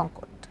কৃত্রিম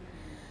সংকট।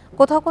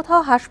 কোথাও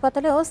কোথাও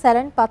হাসপাতালেও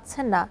স্যালাইন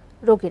পাচ্ছেন না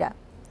রোগীরা।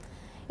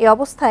 এই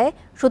অবস্থায়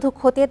শুধু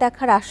খতিয়ে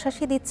দেখার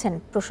আশ্বাসই দিচ্ছেন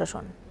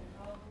প্রশাসন।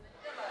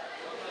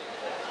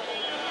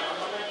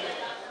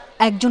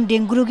 একজন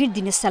ডেঙ্গু রোগীর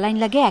দিনে স্যালাইন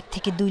লাগে 1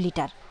 থেকে 2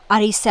 লিটার,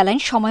 আর এই স্যালাইন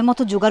সময়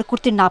মতো জোগাড়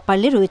করতে না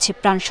পারলে রয়েছে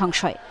প্রাণ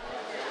সংশয়।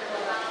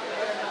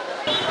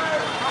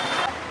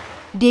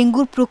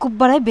 ডেঙ্গুর প্রকোপ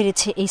বাড়ায়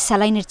বেড়েছে এই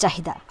স্যালাইনের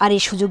চাহিদা, আর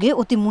এই সুযোগে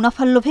অতি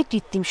মুনাফার লোভে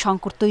কৃত্রিম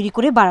সংকট তৈরি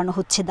করে বাড়ানো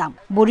হচ্ছে দাম।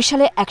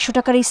 বরিশালে 100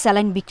 টাকার এই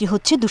স্যালাইন বিক্রি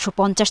হচ্ছে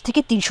 250 থেকে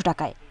 300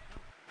 টাকায়।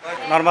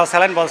 নর্মাল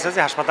স্যালাইন বলছে যে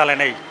হাসপাতালে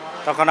নেই,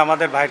 তখন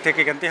আমাদের বাইরে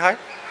থেকে কিনতে হয়,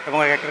 এবং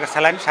একটা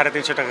স্যালাইন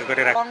 350 টাকা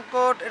করে রাখে।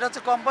 সংকট এটা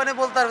হচ্ছে কোম্পানি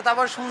বলতে পারবে,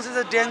 তারপর শুনছি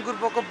যে ডেঙ্গুর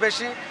প্রকোপ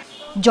বেশি।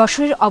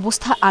 যশোরের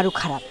অবস্থা আরও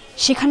খারাপ।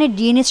 সেখানে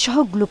ডিএনএস সহ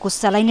গ্লুকোজ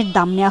স্যালাইনের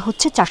দাম নেওয়া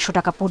হচ্ছে 400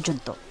 টাকা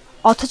পর্যন্ত,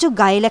 অথচ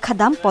গায়ে লেখা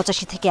দাম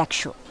 85 থেকে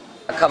 100।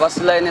 খাবার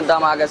স্যালাইনের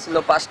দাম আগে ছিল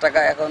 5 টাকা,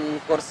 এখন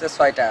করছে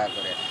 6 টাকা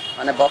করে,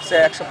 মানে বক্সে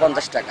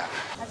 150 টাকা।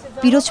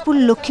 পিরোজপুর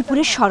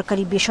লক্ষ্মীপুরের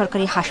সরকারি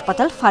বেসরকারি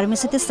হাসপাতাল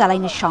ফার্মেসিতে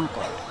স্যালাইনের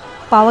সংকট।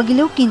 পাওয়া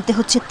গেলেও কিনতে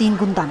হচ্ছে 3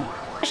 গুণ দামে।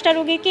 10টা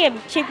রোগীকে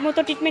ঠিকমতো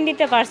ট্রিটমেন্ট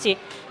দিতে পারছি,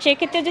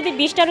 সেক্ষেত্রে যদি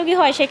 20টা রোগী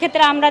হয়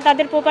সেক্ষেত্রে আমরা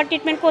তাদের প্রপার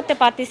ট্রিটমেন্ট করতে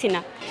পারতেছি না।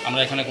 আমরা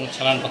এখানে কোনো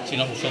স্যালাইন পাচ্ছি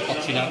না, ওষুধ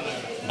পাচ্ছি না,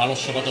 ভালো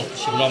সেবা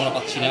সেগুলো আমরা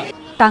পাচ্ছি না।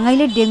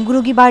 টাঙ্গাইলে ডেঙ্গু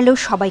রোগী বাড়লেও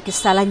সবাইকে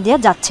স্যালাইন দেওয়া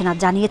যাচ্ছে না,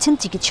 জানিয়েছেন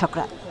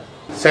চিকিৎসকরা।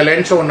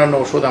 স্যালাইন সহ অন্যান্য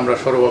ওষুধ আমরা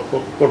সরবরাহ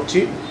করছি,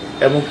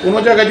 এবং কোনো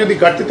জায়গায় যদি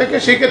ঘাটতি থাকে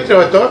সেক্ষেত্রে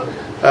হয়তো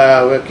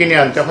কিনে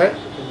আনতে হয়।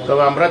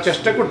 তবে আমরা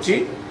চেষ্টা করছি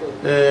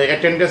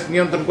অ্যাটেন্ডেন্স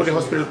নিয়ন্ত্রণ করে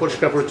হসপিটাল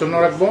পরিষ্কার পরিচ্ছন্ন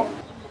রাখবো।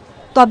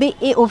 তবে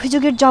এ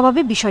অভিযোগের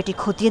জবাবে বিষয়টি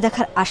খতিয়ে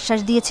দেখার আশ্বাস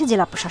দিয়েছে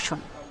জেলা প্রশাসন।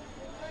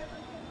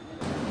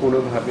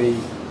 কোনোভাবেই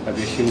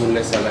বেশি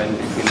মূল্যে স্যালাইন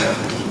বিক্রি না,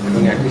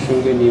 এবং একই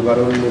সঙ্গে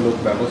নিবারণমূলক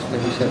ব্যবস্থা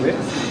হিসাবে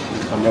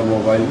আমরা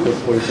মোবাইল কোর্ট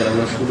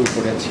পরিচালনা শুরু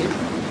করেছি।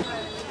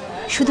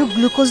 শুধু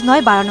গ্লুকোজ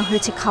নয়, বাড়ানো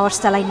হয়েছে খাওয়ার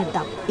স্যালাইনের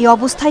দাম। এই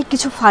অবস্থায়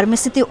কিছু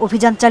ফার্মেসিতে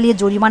অভিযান চালিয়ে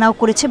জরিমানাও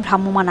করেছে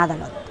ভ্রাম্যমাণ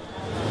আদালত।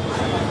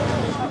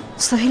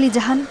 সোহেলি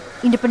জাহান,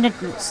 ইন্ডিপেন্ডেন্ট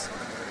নিউজ।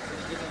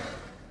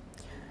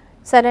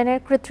 স্যালাইনের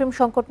কৃত্রিম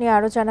সংকট নিয়ে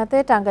আরও জানাতে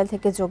টাঙ্গাইল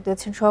থেকে যোগ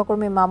দিয়েছেন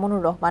সহকর্মী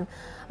মামুনুর রহমান।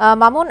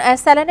 মামুন,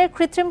 স্যালাইনের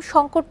কৃত্রিম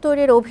সংকট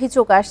তৈরির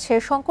অভিযোগ আসছে,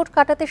 সংকট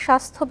কাটাতে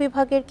স্বাস্থ্য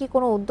বিভাগের কি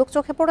কোনো উদ্যোগ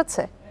চোখে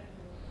পড়েছে?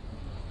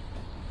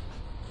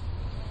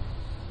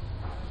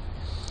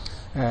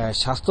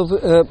 স্বাস্থ্য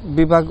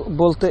বিভাগ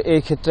বলতে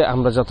এই ক্ষেত্রে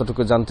আমরা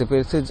যতটুকু জানতে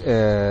পেরেছি,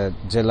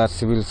 জেলার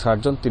সিভিল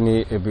সার্জন তিনি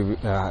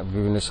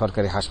বিভিন্ন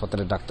সরকারি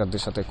হাসপাতালের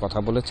ডাক্তারদের সাথে কথা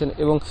বলেছেন,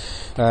 এবং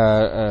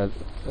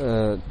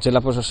জেলা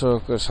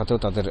প্রশাসকের সাথেও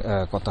তাদের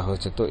কথা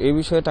হয়েছে। তো এই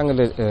বিষয়ে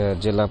টাঙ্গাইলের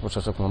জেলা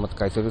প্রশাসক মোহাম্মদ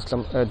কাইসুর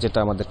ইসলাম যেটা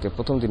আমাদেরকে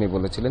প্রথম দিনই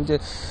বলেছিলেন যে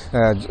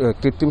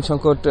কৃত্রিম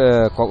সংকট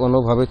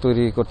কোনোভাবে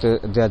তৈরি করতে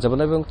দেওয়া যাবে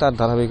না, এবং তার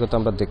ধারাবাহিকতা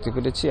আমরা দেখতে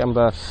পেরেছি।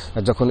 আমরা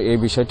যখন এই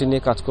বিষয়টি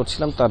নিয়ে কাজ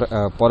করছিলাম তার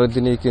পরের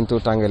দিনেই কিন্তু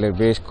টাঙ্গাইলের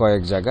বেশ কয়েক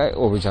কয়েক জায়গায়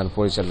অভিযান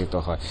পরিচালিত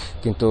হয়।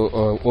 কিন্তু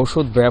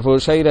ওষুধ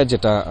ব্যবসায়ীরা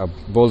যেটা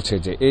বলছে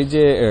যে এই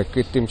যে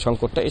কৃত্রিম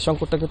সংকটটা, এই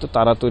সংকটটা কিন্তু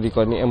তারা তৈরি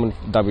করেনি এমন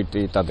দাবিটি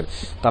তাদের।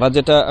 তারা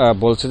যেটা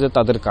বলছে যে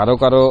তাদের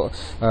কারো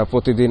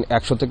প্রতিদিন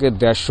 100 থেকে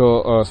 150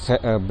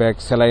 ব্যাগ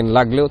স্যালাইন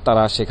লাগলেও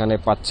তারা সেখানে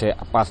পাচ্ছে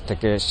 5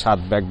 থেকে 7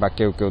 ব্যাগ বা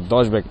কেউ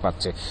 10 ব্যাগ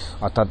পাচ্ছে।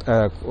 অর্থাৎ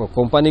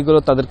কোম্পানিগুলো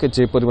তাদেরকে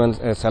যে পরিমাণ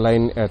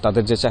স্যালাইন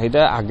তাদের যে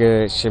চাহিদা আগে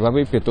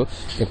সেভাবেই পেত,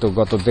 কিন্তু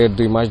গত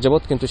 1.5-2 মাস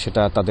যাবৎ কিন্তু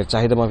সেটা তাদের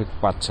চাহিদা মাফিক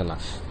পাচ্ছে না।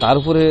 তার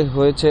উপরে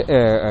হয়েছে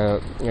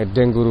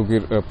ডেঙ্গু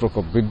রোগীর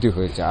প্রকোপ বৃদ্ধি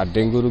হয়েছে, আর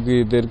ডেঙ্গু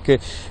রোগীদেরকে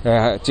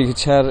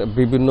চিকিৎসার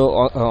বিভিন্ন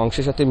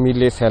অংশের সাথে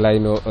মিলে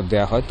স্যালাইনও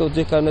দেওয়া হয়। তো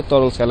যে কারণে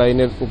তরল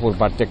স্যালাইনের উপর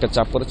বাড়তি একটা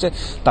চাপ পড়েছে,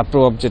 তার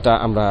প্রভাব যেটা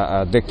আমরা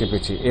দেখতে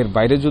পেয়েছি। এর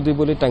বাইরে যদি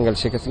বলি, টাঙ্গাইল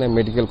শেখ হাসিনা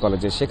মেডিকেল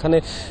কলেজে সেখানে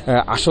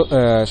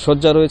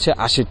শয্যা রয়েছে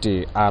 80টি,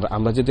 আর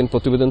আমরা যেদিন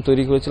প্রতিবেদন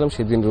তৈরি করেছিলাম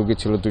সেদিন রোগী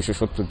ছিল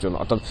 270 জন।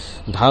 অর্থাৎ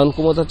ধারণ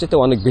ক্ষমতার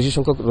চেয়ে অনেক বেশি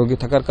সংখ্যক রোগী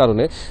থাকার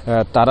কারণে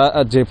তারা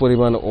যে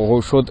পরিমাণ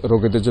ঔষধ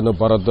রোগীদের জন্য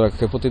বরাদ্দ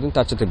রাখে প্রতিদিন,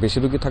 তার চেয়ে বেশি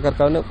রোগী থাকার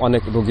কারণে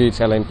অনেক রোগী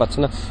স্যালাইন পাচ্ছে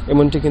না,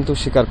 এমনটি কিন্তু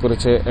স্বীকার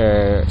করেছে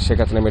শেখ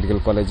হাসিনা মেডিকেল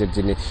কলেজের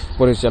যিনি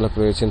পরিচালক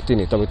রয়েছেন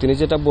তিনি। তবে তিনি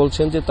যেটা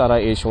বলছেন যে তারা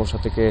এই সমস্যা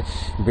থেকে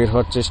বের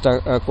হওয়ার চেষ্টা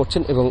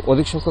করছেন এবং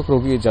অধিক সংখ্যক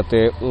রোগী যাতে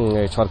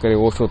সরকারি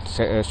ওষুধ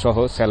সহ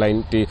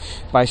স্যালাইনটি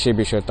পায় সেই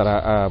বিষয়ে তারা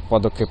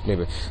পদক্ষেপ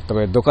নেবে।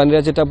 তবে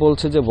দোকানিরা যেটা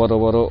বলছে যে বড়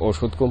বড়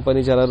ওষুধ কোম্পানি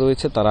যারা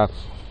রয়েছে তারা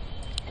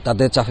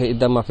তাদের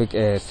চাহিদা মাফিক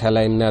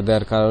স্যালাইন না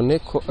দেওয়ার কারণে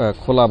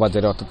খোলা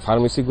বাজারে অর্থাৎ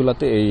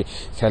ফার্মেসিগুলোতে এই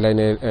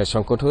স্যালাইনের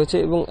সংকট হয়েছে,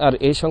 এবং আর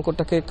এই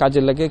সংকটটাকে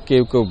কাজে লাগে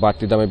কেউ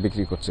বাড়তি দামে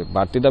বিক্রি করছে।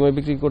 বাড়তি দামে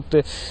বিক্রি করতে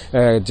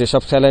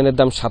যেসব স্যালাইনের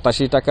দাম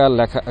 87 টাকা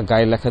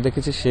গায়ে লেখা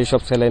দেখেছি, সেই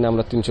সব স্যালাইন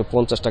আমরা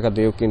 350 টাকা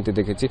দিয়েও কিনতে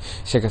দেখেছি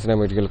শেখ হাসিনা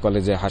মেডিকেল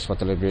কলেজে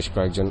হাসপাতালের বেশ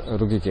কয়েকজন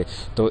রোগীকে।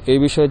 তো এই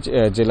বিষয়ে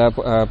জেলা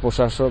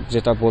প্রশাসক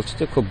যেটা বলছে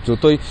যে খুব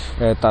দ্রুতই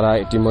তারা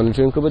এটি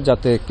মনিটরিং করবে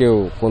যাতে কেউ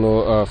কোনো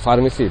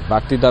ফার্মেসি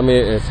বাড়তি দামে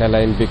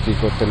স্যালাইন বিক্রি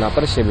করতে না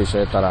পারে, সে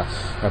বিষয়ে তারা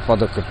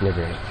পদক্ষেপ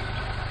নেবে।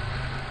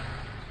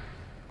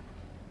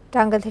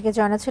 টাঙ্গাইল থেকে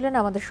জানাচ্ছিলেন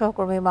আমাদের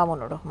সহকর্মী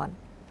মামুনুর রহমান।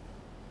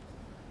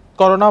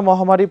 করোনা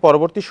মহামারী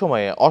পরবর্তী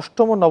সময়ে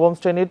অষ্টম ও নবম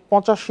শ্রেণীর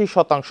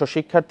 85%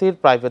 শিক্ষার্থীর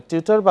প্রাইভেট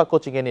টিউটর বা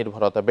কোচিংয়ে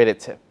নির্ভরতা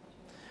বেড়েছে।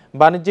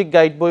 বাণিজ্যিক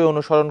গাইড বই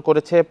অনুসরণ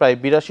করেছে প্রায়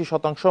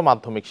 82%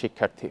 মাধ্যমিক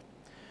শিক্ষার্থী।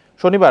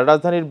 শনিবার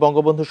রাজধানীর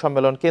বঙ্গবন্ধু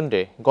সম্মেলন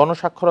কেন্দ্রে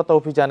গণসাক্ষরতা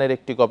অভিযানের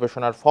একটি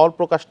গবেষণার ফল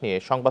প্রকাশ নিয়ে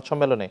সংবাদ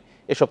সম্মেলনে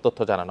এসব তথ্য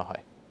জানানো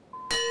হয়।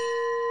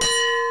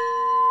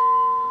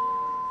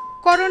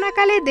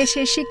 করোনাকালে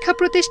দেশের শিক্ষা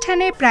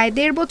প্রতিষ্ঠানে প্রায়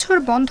 1.5 বছর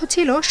বন্ধ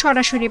ছিল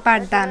সরাসরি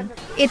পাঠদান।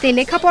 এতে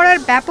লেখাপড়ার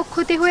ব্যাপক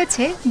ক্ষতি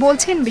হয়েছে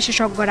বলছেন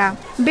বিশেষজ্ঞরা।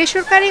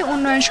 বেসরকারি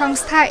উন্নয়ন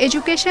সংস্থা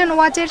এডুকেশন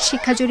ওয়াচের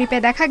শিক্ষা জরিপে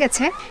দেখা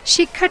গেছে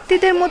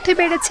শিক্ষার্থীদের মধ্যে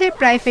বেড়েছে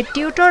প্রাইভেট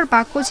টিউটর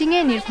বা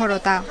কোচিংয়ে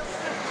নির্ভরতা।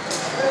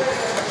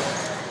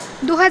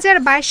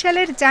 2022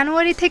 সালের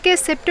জানুয়ারি থেকে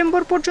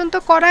সেপ্টেম্বর পর্যন্ত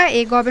করা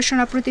এই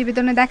গবেষণা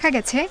প্রতিবেদনে দেখা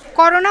গেছে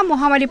করোনা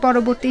মহামারী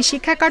পরবর্তী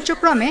শিক্ষা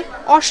কার্যক্রমে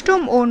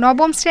অষ্টম ও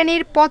নবম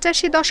শ্রেণীর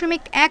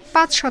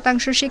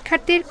 85.15%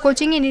 শিক্ষার্থীর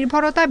কোচিংয়ে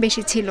নির্ভরতা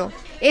বেশি ছিল।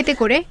 এতে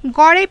করে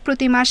গড়ে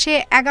প্রতি মাসে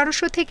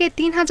 1100 থেকে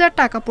 3000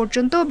 টাকা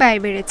পর্যন্ত ব্যয়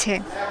বেড়েছে।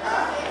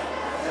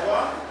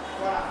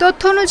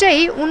 তথ্য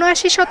অনুযায়ী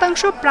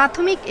 79%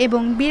 প্রাথমিক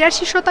এবং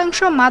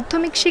 82%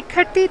 মাধ্যমিক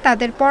শিক্ষার্থী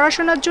তাদের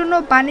পড়াশোনার জন্য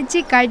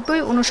বাণিজ্যিক গাইড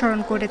বই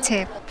অনুসরণ করেছে।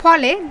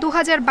 ফলে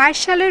 2022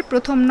 সালের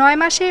প্রথম 9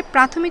 মাসে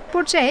প্রাথমিক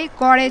পর্যায়ে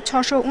গড়ে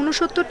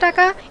 669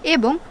 টাকা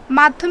এবং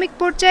মাধ্যমিক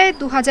পর্যায়ে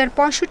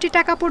 2065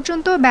 টাকা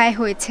পর্যন্ত ব্যয়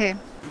হয়েছে।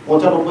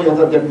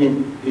 95,000 that means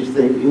it's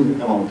a huge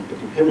amount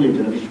একটি ফ্যামিলির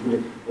জন্য, বিশেষ করে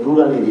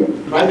রুরাল এরিয়া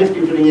প্রাইভেট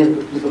টিউটরিং এর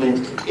পিছনে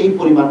এই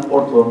পরিমাণ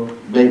অর্থ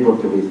ব্যয়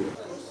করতে হয়েছে।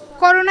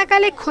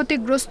 করোনাকালে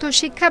ক্ষতিগ্রস্ত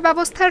শিক্ষা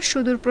ব্যবস্থার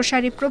সুদূর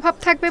প্রসারী প্রভাব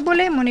থাকবে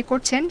বলে মনে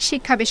করছেন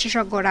শিক্ষা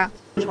বিশেষজ্ঞরা।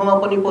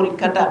 সমাপনী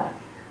পরীক্ষাটা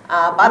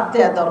বাদ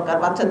দেওয়া দরকার,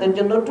 বাচ্চাদের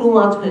জন্য টু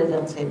মাচ হয়ে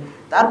যাচ্ছে।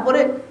 তারপরে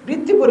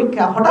বৃত্তি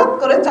পরীক্ষা হঠাৎ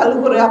করে চালু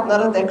করে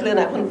আপনারা দেখলেন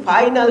এখন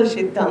ফাইনাল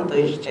সিদ্ধান্ত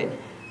এসছে।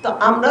 তো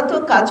আমরা তো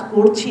কাজ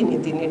করছি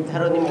নীতি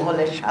নির্ধারণী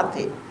মহলের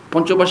সাথে।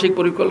 পঞ্চবার্ষিক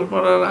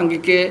পরিকল্পনার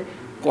আঙ্গিকে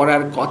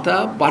করার কথা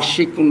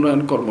বার্ষিক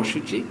উন্নয়ন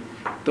কর্মসূচি,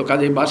 তো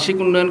কাজে বার্ষিক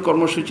উন্নয়ন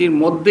কর্মসূচির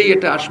মধ্যেই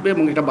এটা আসবে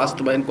এবং এটা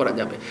বাস্তবায়ন করা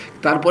যাবে।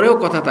 তারপরেও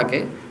কথা থাকে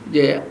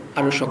যে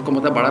আরও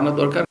সক্ষমতা বাড়ানো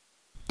দরকার।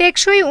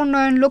 টেকসই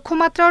উন্নয়ন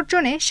লক্ষ্যমাত্রা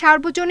অর্জনে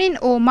সার্বজনীন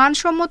ও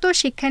মানসম্মত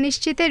শিক্ষা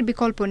নিশ্চিতের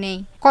বিকল্প নেই।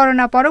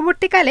 করোনা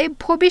পরবর্তীকালে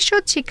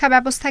ভবিষ্যৎ শিক্ষা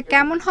ব্যবস্থা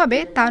কেমন হবে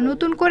তা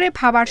নতুন করে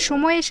ভাবার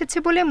সময় এসেছে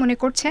বলে মনে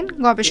করছেন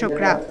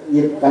গবেষকরা।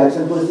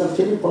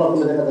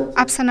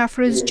 আফসানা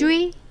আফরোজ জুই,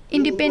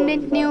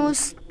 ইন্ডিপেন্ডেন্ট নিউজ,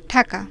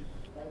 ঢাকা।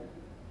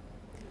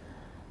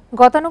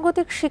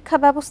 গতানুগতিক শিক্ষা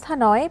ব্যবস্থা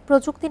নয়,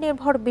 প্রযুক্তি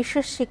নির্ভর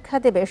বিশেষ শিক্ষা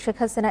দেবে Sheikh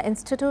Hasina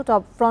institute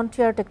of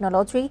frontier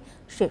technology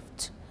shift.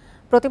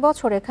 প্রতি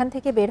বছর এখান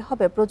থেকে বের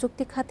হবে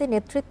প্রযুক্তি খাতে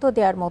নেতৃত্ব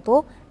দেওয়ার মতো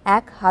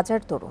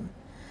 1000 তরুণ।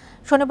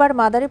 শনিবার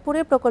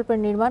মাদারীপুরে প্রকল্পের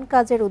নির্মাণ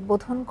কাজের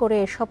উদ্বোধন করে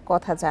এসব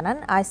কথা জানান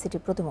আইসিটি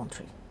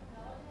প্রতিমন্ত্রী।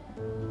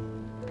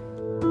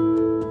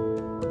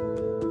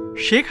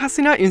 Sheikh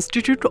Hasina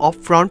institute of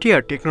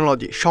frontier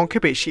technology,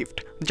 সংক্ষেপে শিফট,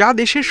 যা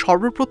দেশের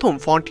সর্বপ্রথম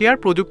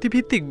ফ্রন্টিয়ার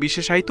প্রযুক্তিভিত্তিক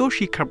বিশেষায়িত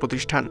শিক্ষা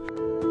প্রতিষ্ঠান।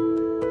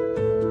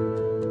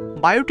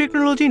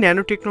 Biotechnology,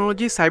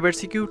 nanotechnology, cyber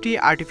security,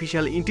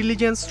 artificial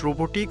intelligence,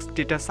 robotics,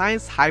 data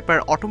science, hyper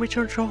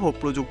automation সহ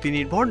প্রযুক্তি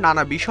নির্ভর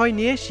নানা বিষয়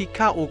নিয়ে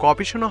শিক্ষা ও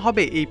গবেষণা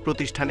হবে এই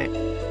প্রতিষ্ঠানে।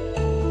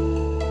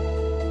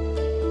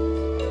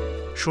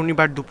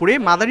 শনিবার দুপুরে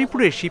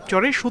মাদারীপুরের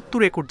শিবচরে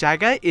 ৭০ একর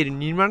জায়গায় এর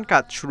নির্মাণ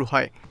কাজ শুরু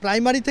হয়।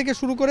 প্রাইমারি থেকে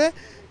শুরু করে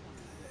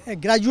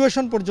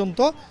গ্র্যাজুয়েশন পর্যন্ত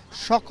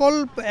সকল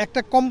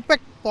একটা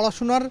কম্প্যাক্ট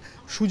পড়াশোনার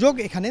সুযোগ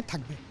এখানে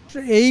থাকবে।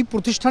 এই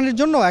প্রতিষ্ঠানের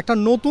জন্য একটা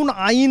নতুন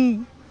আইন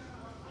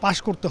পাস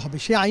করতে হবে,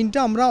 সেই আইনটা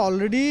আমরা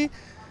অলরেডি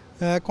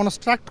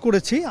কনস্ট্রাক্ট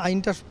করেছি,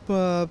 আইনটা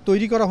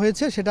তৈরি করা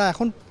হয়েছে, সেটা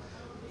এখন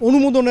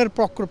অনুমোদনের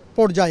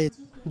পর্যায়ে।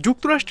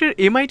 যুক্তরাষ্ট্রের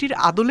MITর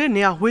আদলে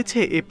নেওয়া হয়েছে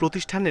এই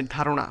প্রতিষ্ঠানের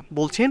ধারণা,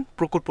 বলছেন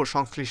প্রকল্প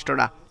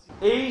সংশ্লিষ্টরা।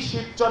 এই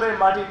শিবচরের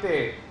মাটিতে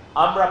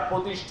আমরা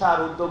প্রতিষ্ঠার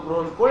উদ্যোগ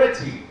গ্রহণ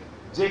করেছি,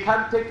 যেখান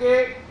থেকে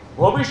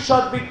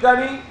ভবিষ্যৎ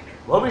বিজ্ঞানী,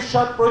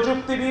 ভবিষ্যৎ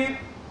প্রযুক্তিবিদ,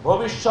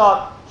 ভবিষ্যৎ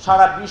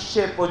সারা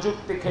বিশ্বে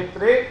প্রযুক্তি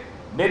ক্ষেত্রে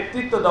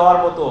নেতৃত্ব দেওয়ার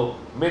মতো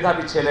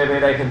মেধাবী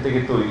ছেলেমেয়েরা এখান থেকে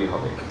তৈরি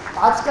হবে।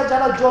 আজকে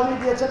যারা জমি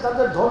দিয়েছে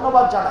তাদের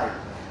ধন্যবাদ জানাই।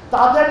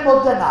 তাদের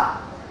মধ্যে না,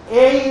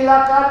 এই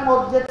এলাকার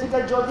মধ্যে থেকে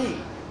যদি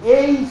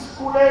এই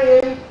স্কুলে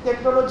এই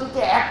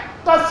টেকনোলজিতে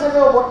একটা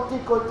ছেলেও ভর্তি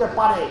করতে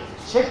পারে,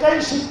 সেটাই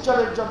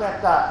শিবচরের জন্য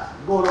একটা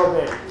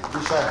গৌরবের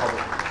বিষয় হবে।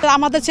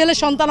 আমাদের ছেলে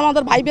সন্তান,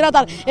 আমাদের ভাই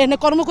বিরাদার এনে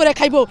কর্ম করে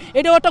খাইবো,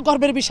 এটাও একটা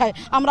গর্বের বিষয়।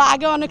 আমরা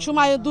আগে অনেক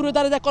সময় দূরে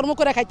দাঁড়িয়ে কর্ম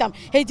করে খাইতাম,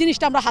 এই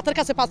জিনিসটা আমরা হাতের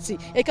কাছে পাচ্ছি,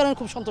 এই কারণে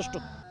খুব সন্তুষ্ট।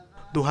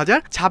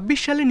 2026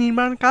 সালে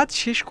নির্মাণ কাজ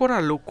শেষ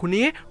করার লক্ষ্য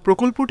নিয়ে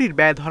প্রকল্পটির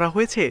ব্যয় ধরা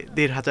হয়েছে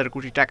 1,500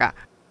 কোটি টাকা।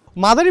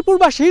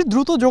 মাদারীপুরবাসীর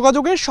দ্রুত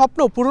যোগাযোগের স্বপ্ন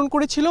পূরণ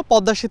করেছিল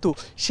পদ্মা সেতু।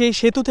 সেই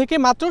সেতু থেকে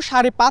মাত্র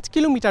 5.5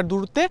 কিলোমিটার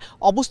দূরত্বে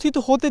অবস্থিত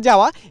হতে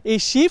যাওয়া এই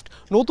শিফট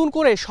নতুন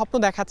করে স্বপ্ন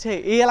দেখাচ্ছে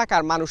এই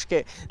এলাকার মানুষকে,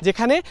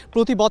 যেখানে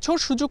প্রতি বছর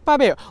সুযোগ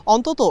পাবে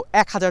অন্তত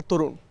 1000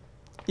 তরুণ।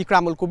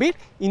 ইকরামুল কবির,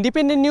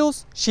 independent news,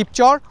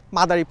 Shibchar,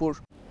 Madaripur.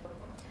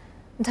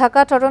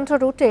 Dhaka Toronto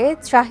রুটে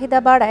চাহিদা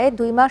বাড়ায়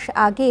 2 মাস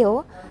আগেও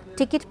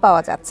টিকিট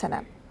পাওয়া যাচ্ছে না।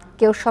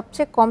 কেউ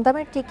সবচেয়ে কম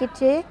দামের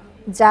টিকিটে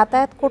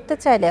যাতায়াত করতে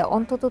চাইলে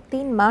অন্তত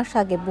 3 মাস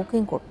আগে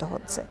বুকিং করতে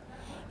হচ্ছে।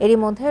 এরই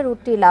মধ্যে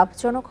রুটটি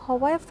লাভজনক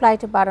হওয়ায়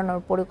ফ্লাইট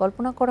বাড়ানোর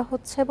পরিকল্পনা করা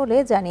হচ্ছে বলে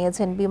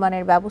জানিয়েছেন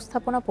বিমানের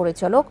ব্যবস্থাপনা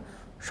পরিচালক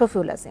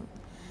শফিউল আজিম।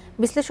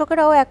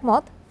 বিশ্লেষকেরাও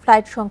একমত,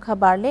 ফ্লাইট সংখ্যা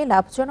বাড়লে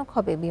লাভজনক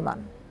হবে বিমান।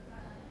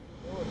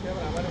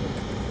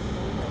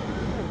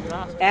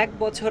 1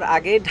 বছর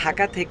আগে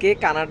ঢাকা থেকে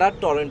কানাডার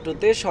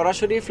টরন্টোতে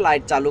সরাসরি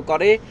ফ্লাইট চালু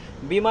করে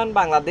বিমান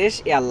বাংলাদেশ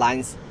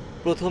এয়ারলাইন্স।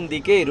 প্রথম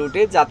দিকে এই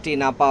রুটে যাত্রী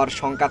না পাওয়ার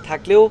শঙ্কা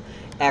থাকলেও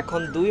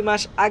এখন 2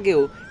 মাস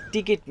আগেও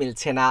টিকিট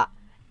মিলছে না।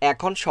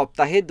 এখন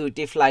সপ্তাহে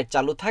 2টি ফ্লাইট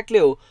চালু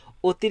থাকলেও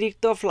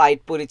অতিরিক্ত ফ্লাইট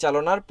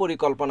পরিচালনার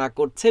পরিকল্পনা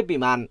করছে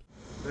বিমান।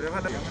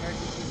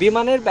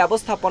 বিমানের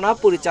ব্যবস্থাপনা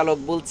পরিচালক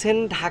বলছেন,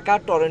 ঢাকা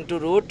টরন্টো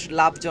রুট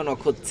লাভজনক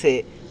হচ্ছে,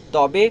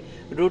 তবে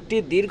রুটটি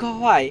দীর্ঘ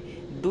হওয়ায়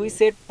 2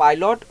 সেট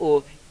পাইলট ও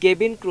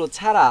কেবিন ক্রু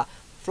ছাড়া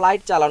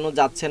ফ্লাইট চালানো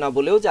যাচ্ছে না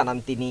বলেও জানান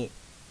তিনি।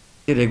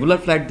 রেগুলার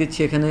ফ্লাইট দিচ্ছি,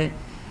 এখানে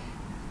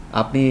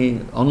আপনি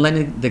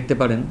অনলাইনে দেখতে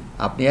পারেন,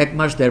 আপনি 1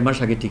 মাস 1.5 মাস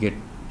আগে টিকিট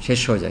শেষ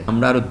হয়ে যায়।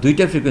 আমরা আরও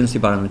 2টা ফ্রিকোয়েন্সি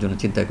বাড়ানোর জন্য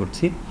চিন্তা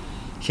করছি।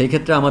 সেই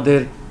ক্ষেত্রে আমাদের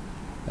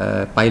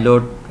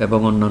পাইলট এবং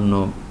অন্যান্য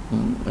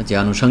যে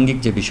আনুষঙ্গিক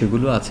যে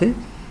বিষয়গুলো আছে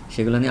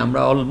সেগুলো নিয়ে আমরা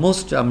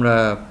অলমোস্ট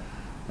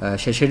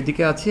শেষের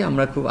দিকে আছি।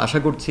 আমরা খুব আশা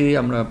করছি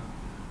আমরা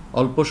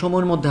অল্প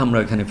সময়ের মধ্যে আমরা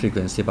এখানে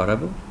ফ্রিকোয়েন্সি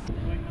বাড়াবো।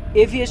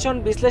 এভিয়েশন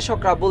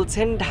বিশ্লেষকরা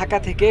বলছেন, ঢাকা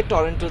থেকে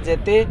টরন্টো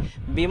যেতে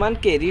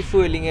বিমানকে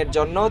রিফুয়েলিংয়ের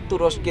জন্য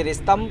তুরস্কের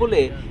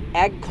ইস্তাম্বুলে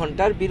 1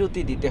 ঘন্টার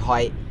বিরতি দিতে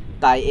হয়।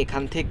 তাই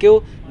এখান থেকেও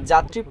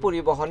যাত্রী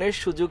পরিবহনের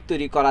সুযোগ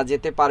তৈরি করা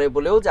যেতে পারে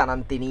বলেও জানান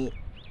তিনি।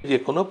 যে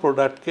কোনো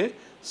প্রোডাক্টকে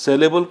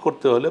সেলেবল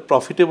করতে হলে,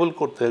 প্রফিটেবল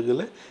করতে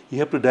গেলে you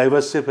have to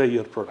diversify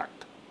your product.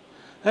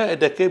 হ্যাঁ,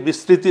 এটাকে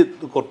বিস্তৃতি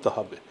করতে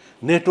হবে,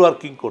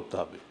 নেটওয়ার্কিং করতে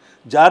হবে।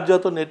 যার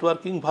যত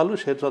নেটওয়ার্কিং ভালো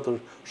সে তত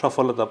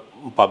সফলতা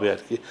পাবে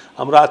আর কি।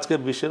 আমরা আজকে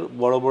বিশ্বের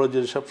বড় বড়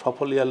যেসব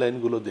সফল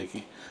এয়ারলাইনগুলো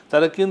দেখি,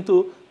 তারা কিন্তু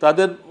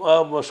তাদের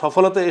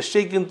সফলতা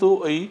এসছেই কিন্তু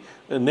এই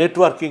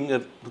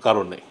নেটওয়ার্কিংয়ের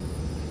কারণে।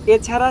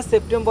 এছাড়া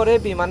সেপ্টেম্বরে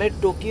বিমানের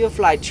টোকিও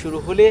ফ্লাইট শুরু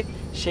হলে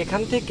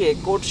সেখান থেকে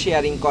কোড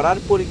শেয়ারিং করার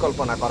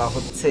পরিকল্পনা করা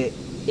হচ্ছে।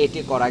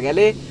 এটি করা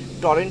গেলে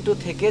টরন্টো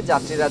থেকে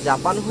যাত্রীরা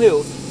জাপান হয়েও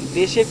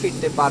দেশে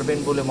ফিরতে পারবেন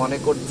বলে মনে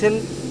করছেন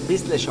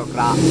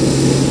বিশ্লেষকরা।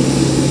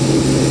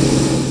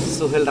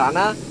 Sohel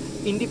Rana,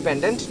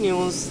 independent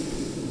news,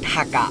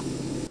 Dhaka.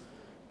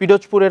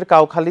 পিরোজপুরের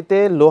কাউখালীতে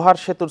লোহার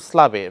সেতুর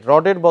স্ল্যাবে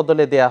রডের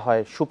বদলে দেয়া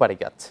হয় সুপারি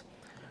গাছ।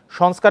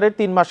 সংস্কারের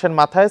 3 মাসের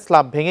মাথায়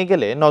স্ল্যাব ভেঙে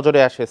গেলে নজরে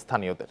আসে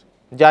স্থানীয়দের,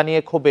 যা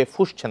নিয়ে ক্ষোভে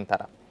ফুঁসছেন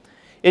তারা।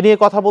 এ নিয়ে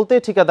কথা বলতে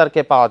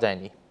ঠিকাদারকে পাওয়া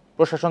যায়নি।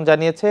 প্রশাসন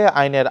জানিয়েছে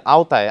আইনের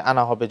আওতায়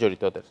আনা হবে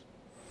জড়িতদের।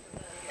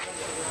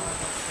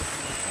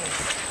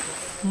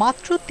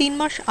 মাত্র 3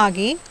 মাস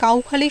আগে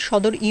কাউখালী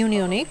সদর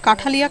ইউনিয়নে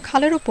কাঠালিয়া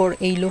খালের ওপর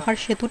এই লোহার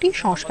সেতুটি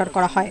সংস্কার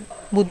করা হয়।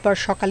 বুধবার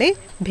সকালে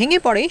ভেঙে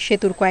পড়ে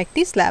সেতুর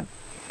কয়েকটি স্ল্যাব।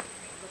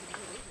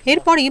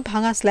 এরপরই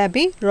ভাঙা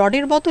স্ল্যাবে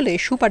রডের বদলে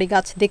সুপারি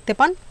গাছ দেখতে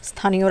পান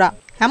স্থানীয়রা।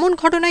 এমন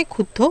ঘটনায়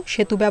ক্ষুব্ধ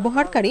সেতু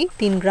ব্যবহারকারী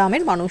 3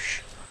 গ্রামের মানুষ।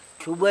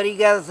 সুপারি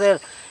গাছের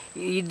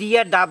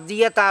দিয়া ডাব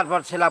দিয়ে তারপর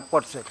স্ল্যাব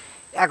করছে,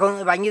 এখন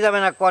ভাঙি যাবে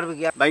না, করবে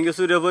কি? ভাঙ্গে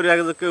চুরে পরে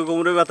কেউ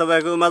কোমরে ব্যথা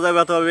পাবে, কেউ মাথায়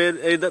ব্যথা পাবে,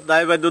 এই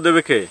দায় বাধ্য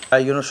দেবে কে?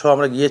 ইউনিট সহ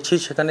আমরা গিয়েছি,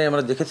 সেখানে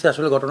আমরা দেখেছি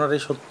আসলে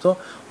ঘটনাটাই সত্য।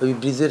 ওই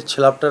ব্রিজের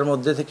ছেলাপটার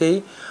মধ্যে থেকেই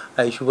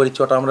এই সুপারি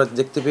চটা আমরা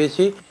দেখতে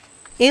পেয়েছি।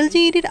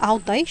 এলজিইডির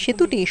আওতায়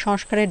সেতুটি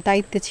সংস্কারের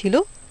দায়িত্বে ছিল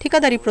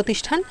ঠিকাদারি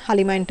প্রতিষ্ঠান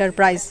হালিমা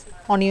এন্টারপ্রাইজ।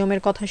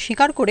 অনিয়মের কথা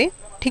স্বীকার করে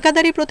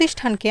ঠিকাদারি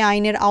প্রতিষ্ঠানকে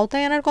আইনের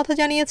আওতায় আনার কথা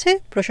জানিয়েছে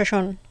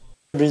প্রশাসন।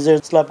 ব্রিজের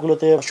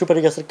স্ল্যাবগুলোতে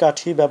সুপারি গাছের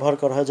কাঠি ব্যবহার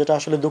করা হয়, যেটা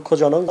আসলে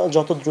দুঃখজনক।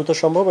 যত দ্রুত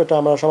সম্ভব এটা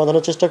আমরা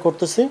সমাধানের চেষ্টা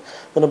করতেছি,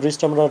 যেন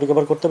ব্রিজটা আমরা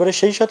রিকভার করতে পারি।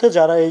 সেই সাথে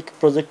যারা এই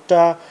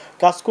প্রজেক্টটা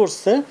কাজ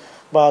করছে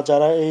বা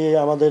যারা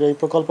আমাদের এই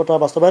প্রকল্পটা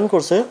বাস্তবায়ন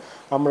করছে,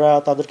 আমরা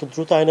তাদেরকে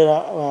দ্রুত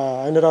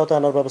আইনের আওতায়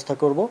আনার ব্যবস্থা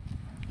করব।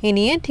 এ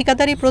নিয়ে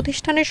ঠিকাদারি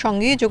প্রতিষ্ঠানের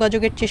সঙ্গে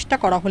যোগাযোগের চেষ্টা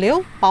করা হলেও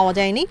পাওয়া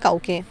যায়নি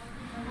কাউকে।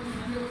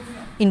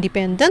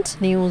 Independent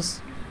news.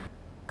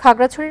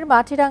 খাগড়াছড়ির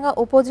মাটিরাঙ্গা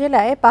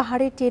উপজেলায়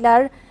পাহাড়ি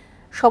টিলার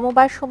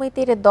সমবায়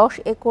সমিতির 10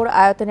 একর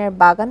আয়তনের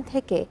বাগান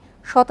থেকে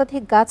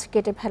শতাধিক গাছ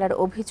কেটে ফেলার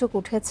অভিযোগ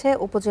উঠেছে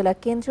উপজেলা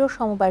কেন্দ্রীয়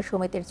সমবায়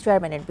সমিতির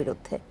চেয়ারম্যানের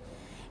বিরুদ্ধে।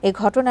 এই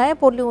ঘটনায়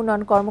পল্লী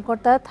উন্নয়ন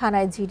কর্মকর্তা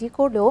থানায় জিডি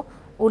করলেও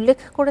উল্লেখ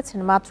করেছেন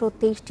মাত্র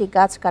 23টি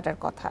গাছ কাটার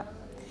কথা।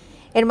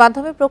 এর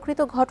মাধ্যমে প্রকৃত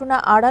ঘটনা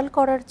আড়াল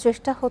করার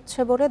চেষ্টা হচ্ছে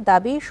বলে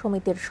দাবি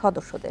সমিতির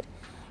সদস্যদের।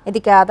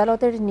 এদিকে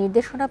আদালতের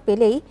নির্দেশনা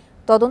পেলেই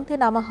তদন্তে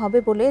নামা হবে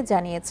বলে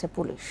জানিয়েছে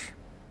পুলিশ।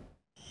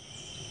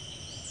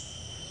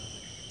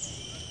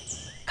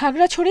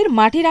 খাগড়াছড়ির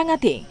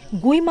মাটিরাঙ্গাতে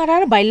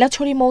গুইমারার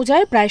বাইল্লাছড়ি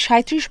মৌজায় প্রায়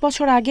 37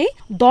 বছর আগে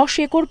 10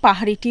 একর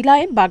পাহাড়ি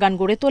টিলায় বাগান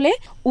গড়ে তোলে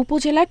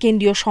উপজেলা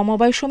কেন্দ্রীয়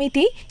সমবায়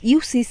সমিতি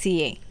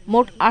ইউসিসিএ।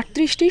 মোট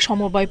 38টি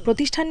সমবায়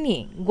প্রতিষ্ঠান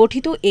নিয়ে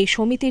গঠিত এই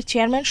সমিতির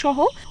চেয়ারম্যান সহ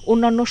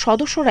অন্যান্য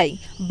সদস্যরাই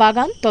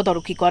বাগান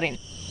তদারকি করেন।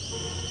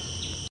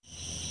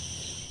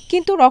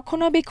 কিন্তু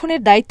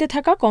রক্ষণাবেক্ষণের দায়িত্বে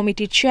থাকা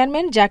কমিটির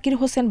চেয়ারম্যান জাকির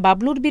হোসেন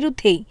বাবলুর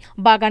বিরুদ্ধেই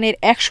বাগানের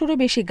 100-এরও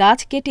বেশি গাছ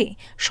কেটে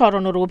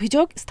সরানোর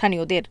অভিযোগ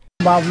স্থানীয়দের।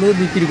 বাবলু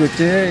বিক্রি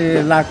করছে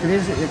লাকড়ি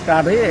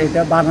কাঠে,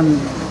 এটা বাগান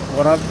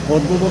করার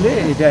করবো বলে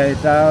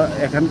এটা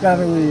এখানকার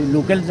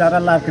লোকাল যারা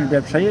লাকড়ির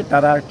ব্যবসায়ী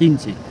তারা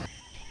কিনছে।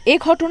 এ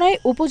ঘটনায়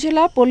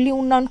উপজেলা পল্লী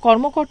উন্নয়ন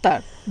কর্মকর্তার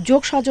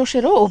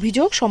যোগসাজশেরও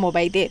অভিযোগ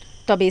সমবায়ীদের।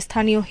 তবে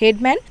স্থানীয়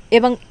হেডম্যান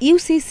এবং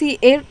ইউসিসি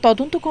এর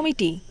তদন্ত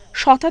কমিটি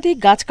শতাধিক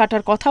গাছ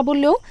কাটার কথা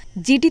বললেও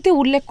জিডিতে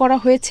উল্লেখ করা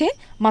হয়েছে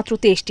মাত্র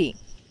 23টি।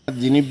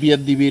 যিনি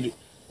বিআরডিবির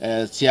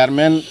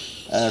চেয়ারম্যান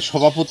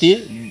সভাপতি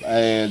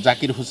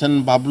জাকির হোসেন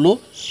বাবলু,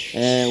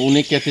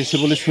 উনি কেটেছে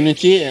বলে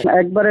শুনেছি।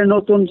 একবারে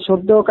নতুন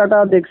 14 কাটা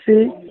দেখছি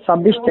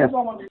 26টা,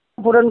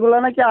 পুরানগুলো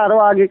নাকি আরো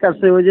আগে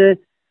কাটছে, ওই যে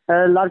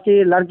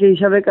লার্কি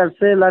হিসাবে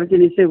কাটছে, লার্কি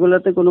নিচে,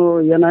 এগুলোতে কোনো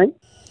ইয়ে নাই।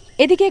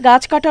 এদিকে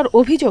গাছ কাটার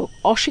অভিযোগ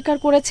অস্বীকার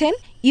করেছেন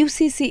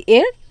ইউসিসি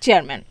এর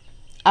চেয়ারম্যান।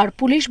 আর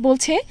পুলিশ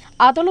বলছে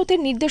আদালতের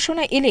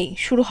নির্দেশনা এলেই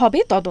শুরু হবে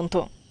তদন্ত।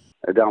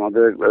 এটা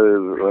আমাদের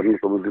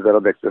কমিটি যারা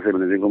দেখতেছে,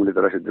 ম্যানেজিং কমিটি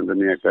তারা সিদ্ধান্ত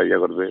নিয়ে একটা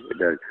করবে।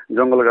 এটা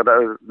জঙ্গল কাটা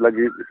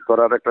লাগি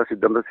করার একটা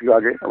সিদ্ধান্ত ছিল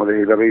আগে, আমাদের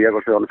এইভাবে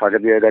করছে, ফাঁকে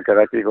দিয়ে এটা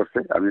কেরাকি করছে,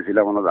 আমি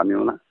ছিলাম না,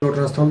 জানিও না।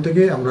 ঘটনাস্থল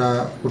থেকে আমরা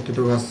কর্তৃত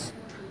গাছ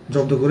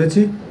জব্দ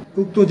করেছি।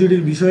 উক্ত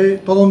জিডির বিষয়ে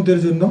তদন্তের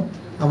জন্য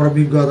আমরা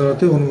বিজ্ঞ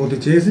আদালতে অনুমতি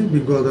চেয়েছি।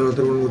 বিজ্ঞ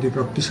আদালতের অনুমতি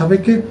প্রাপ্তি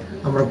সাপেক্ষে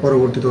আমরা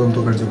পরবর্তী তদন্ত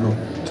কার্যক্রম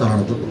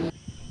চালানো করব।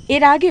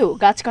 এর আগেও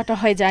গাছ কাটা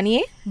হয়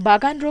জানিয়ে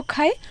বাগান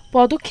রক্ষায়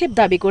পদক্ষেপ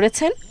দাবি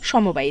করেছেন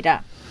সমবায়ীরা।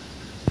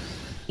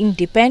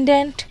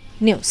 Independent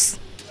news.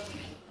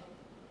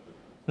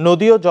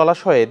 নদী ও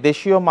জলাশয়ে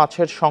দেশীয়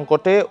মাছের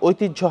সংকটে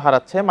ঐতিহ্য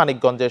হারাচ্ছে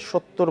মানিকগঞ্জের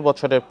 70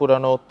 বছরের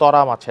পুরানো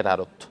তরা মাছের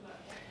আড়ত।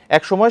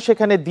 একসময়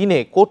সেখানে দিনে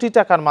কোটি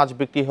টাকার মাছ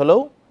বিক্রি হলেও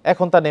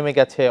এখন তা নেমে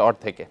গেছে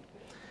অর্ধেকে।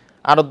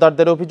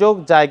 আড়তদারদের অভিযোগ,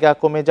 জায়গা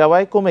কমে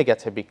যাওয়ায় কমে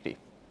গেছে বিক্রি।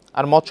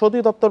 আর মৎস্য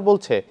অধিদপ্তর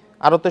বলছে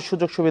আড়তের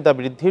সুযোগ সুবিধা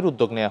বৃদ্ধির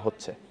উদ্যোগ নেওয়া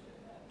হচ্ছে।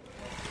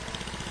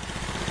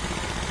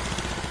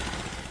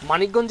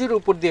 মানিকগঞ্জের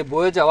উপর দিয়ে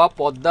বয়ে যাওয়া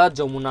পদ্মা,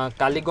 যমুনা,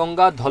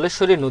 কালীগঙ্গা,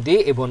 ধলেশ্বরী নদী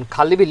এবং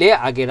খালবিলে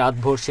আগে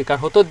রাতভর শিকার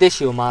হতো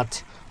দেশীয় মাছ।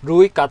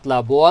 রুই, কাতলা,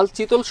 বোয়াল,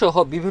 চিতল সহ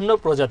বিভিন্ন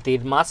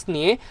প্রজাতির মাছ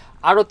নিয়ে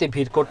আড়তে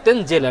ভিড় করতেন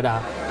জেলেরা।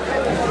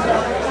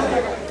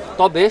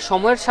 তবে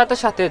সময়ের সাথে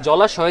সাথে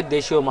জলাশয়ে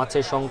দেশীয়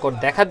মাছের সংকট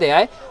দেখা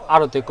দেয়ায়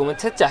আড়তে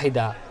কমেছে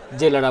চাহিদা।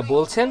 জেলেরা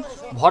বলছেন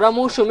ভরা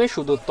মৌসুমে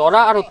শুধু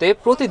তরা আড়তে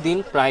প্রতিদিন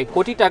প্রায়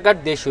কোটি টাকার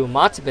দেশীয়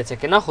মাছ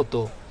বেচাকেনা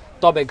হতো।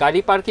 তবে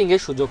গাড়ি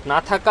পার্কিংয়ের সুযোগ না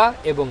থাকা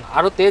এবং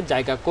আড়তে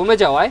জায়গা কমে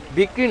যাওয়ায়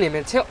বিক্রি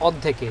নেমেছে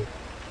অর্ধেকে।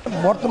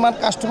 বর্তমান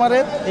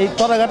কাস্টমারের এই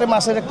তরাঘাটে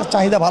মাছের একটা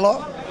চাহিদা ভালো,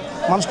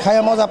 মানুষ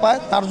খায়া মজা পায়,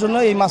 তার জন্য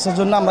এই মাছের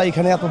জন্য আমরা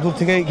এখানে এত দূর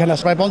থেকে এখানে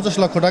প্রায় 50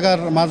 লক্ষ টাকার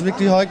মাছ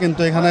বিক্রি হয়।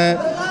 কিন্তু এখানে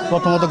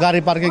প্রথমত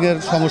গাড়ি পার্কিংয়ের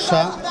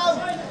সমস্যা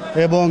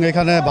এবং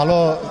এখানে ভালো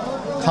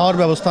খাওয়ার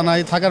ব্যবস্থা নাই,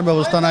 থাকার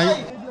ব্যবস্থা নাই।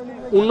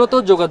 উন্নত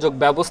যোগাযোগ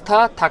ব্যবস্থা,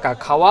 থাকা,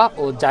 খাওয়া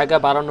ও জায়গা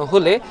বাড়ানো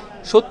হলে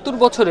 70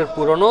 বছরের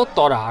পুরনো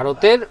তরা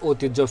আড়তের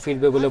ঐতিহ্য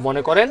ফিরবে বলে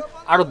মনে করেন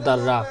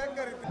আড়তদাররা।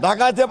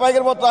 ঢাকায় যে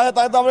পাইকার পত্র আসে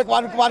তাই তো আমরা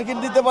পার্কিং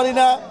দিতে পারি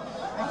না,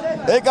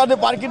 এই কারণে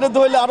পার্কিংয়ে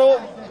ধরলে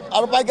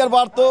আরো পাইকার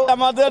বাড়তো।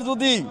 আমাদের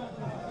যদি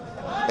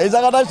এই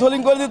জায়গাটায়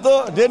সোলিং করে দিত,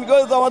 ড্রেন করে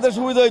দিত, আমাদের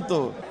সুবিধা হইতো।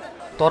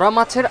 তরা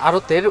মাছের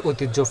আড়তের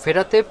ঐতিহ্য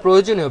ফেরাতে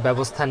প্রয়োজনীয়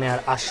ব্যবস্থা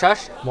নেওয়ার আশ্বাস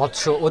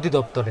মৎস্য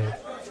অধিদপ্তরের।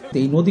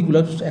 এই নদীগুলো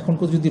এখন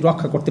যদি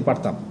রক্ষা করতে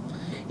পারতাম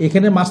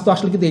এখানে মাছ তো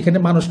আসলে কিন্তু এখানে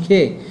মানুষ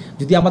খেয়ে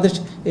যদি আমাদের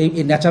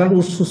এই ন্যাচারাল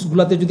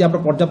উৎসগুলোতে যদি আমরা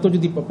পর্যাপ্ত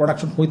যদি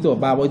প্রোডাকশন হইতো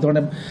বা ওই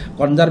ধরনের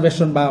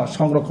কনজারভেশন বা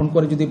সংরক্ষণ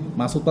করে যদি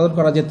মাছ উৎপাদন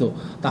করা যেত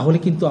তাহলে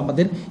কিন্তু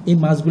আমাদের এই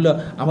মাছগুলো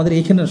আমাদের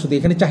এইখানে শুধু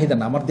এখানে চাহিদা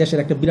না, আমার দেশের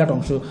একটা বিরাট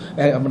অংশ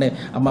মানে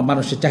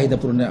মানুষের চাহিদা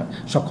পূরণে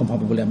সক্ষম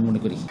হবে বলে আমি মনে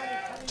করি।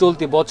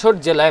 চলতি বছর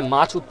জেলায়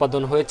মাছ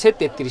উৎপাদন হয়েছে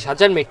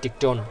 33,000 মেট্রিক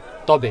টন,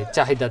 তবে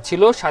চাহিদা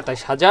ছিল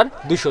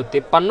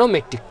 27,253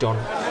 মেট্রিক টন।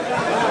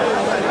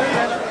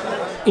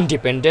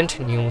 Independent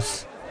news.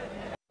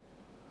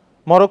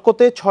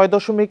 মরক্কোতে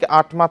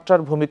 6.8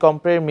 মাত্রার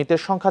ভূমিকম্পের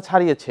মৃতের সংখ্যা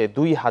ছাড়িয়েছে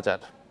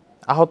 2,000,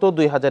 আহত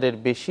 2,000-এর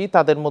বেশি,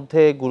 তাদের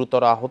মধ্যে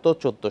গুরুতর আহত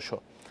 1,400।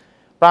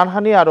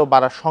 প্রাণহানি আরও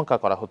বাড়ার শঙ্কা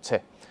করা হচ্ছে।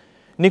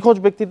 নিখোঁজ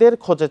ব্যক্তিদের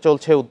খোঁজে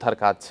চলছে উদ্ধার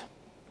কাজ।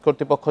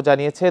 কর্তৃপক্ষ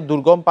জানিয়েছে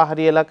দুর্গম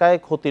পাহাড়ি এলাকায়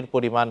ক্ষতির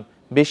পরিমাণ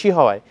বেশি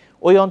হওয়ায়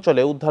ওই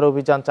অঞ্চলে উদ্ধার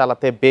অভিযান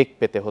চালাতে বেগ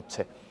পেতে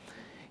হচ্ছে।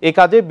 এ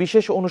কাজে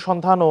বিশেষ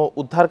অনুসন্ধান ও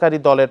উদ্ধারকারী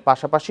দলের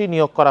পাশাপাশি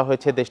নিয়োগ করা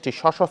হয়েছে দেশটির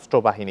সশস্ত্র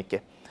বাহিনীকে।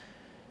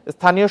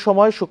 স্থানীয়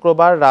সময়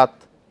শুক্রবার রাত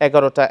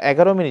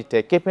 11:11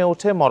 কেঁপে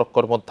ওঠে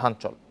মরক্কোর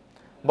মধ্যাঞ্চল।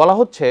 বলা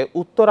হচ্ছে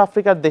উত্তর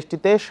আফ্রিকার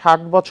দেশটিতে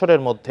 60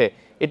 বছরের মধ্যে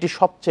এটি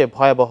সবচেয়ে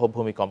ভয়াবহ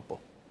ভূমিকম্প।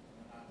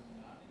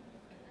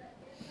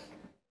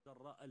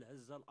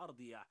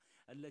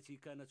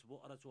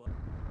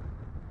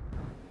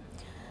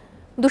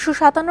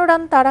 257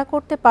 রান তাড়া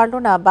করতে পারল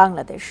না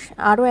বাংলাদেশ,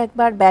 আরও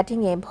একবার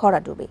ব্যাটিংয়ে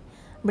ভরাডুবি।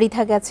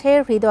 বৃথা গেছে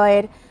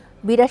হৃদয়ের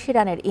 82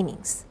 রানের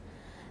ইনিংস।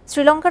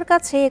 শ্রীলঙ্কার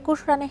কাছে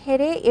 21 রানে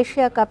হেরে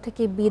এশিয়া কাপ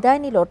থেকে বিদায়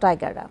নিল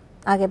টাইগাররা।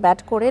 আগে ব্যাট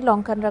করে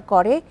লঙ্কানরা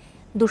করে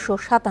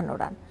 257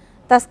 রান।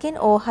 তাসকিন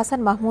ও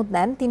হাসান মাহমুদ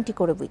নেন 3টি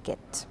করে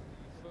উইকেট।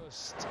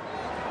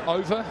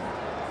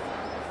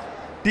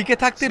 টিকে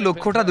থাকতে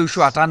লক্ষ্যটা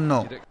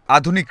 258।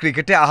 আধুনিক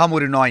ক্রিকেটে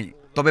আহামরি নয়,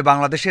 তবে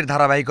বাংলাদেশের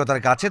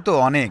ধারাবাহিকতার কাছে তো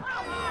অনেক।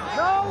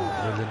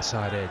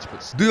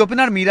 দুই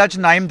ওপেনার মিরাজ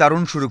নাইম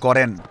দারুণ শুরু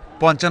করেন,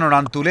 55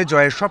 রান তুলে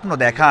জয়ের স্বপ্ন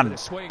দেখান।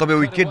 তবে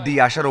উইকেট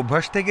দিয়ে আসার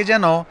অভ্যাস থেকে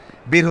যেন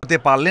বের হতে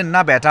পারলেন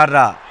না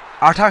ব্যাটাররা।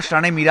 28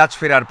 রানে মিরাজ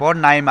ফেরার পর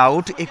নাইম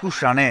আউট 21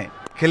 রানে।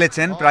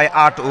 খেলেছেন প্রায়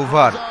 8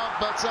 ওভার।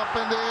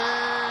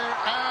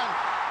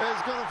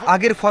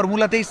 আগের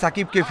ফর্মুলাতেই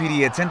সাকিবকে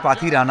ফিরিয়েছেন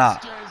পাথি রানা।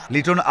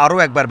 লিটন আরও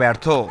একবার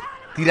ব্যর্থ।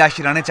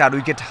 83 রানে 4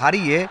 উইকেট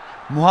হারিয়ে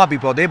মহা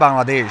বিপদে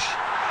বাংলাদেশ।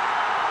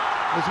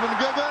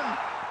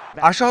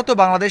 আশাহত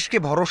বাংলাদেশকে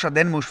ভরসা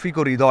দেন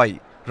মুশফিকুর হৃদয়।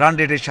 রান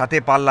রেটের সাথে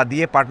পাল্লা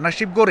দিয়ে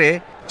পার্টনারশিপ গড়ে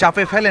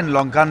চাপে ফেলেন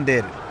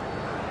লঙ্কানদের।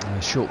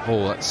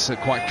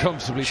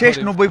 শেষ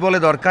 90 বলে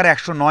দরকার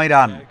 109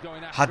 রান।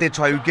 হাতে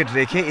 6 উইকেট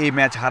রেখে এই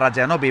ম্যাচ হারা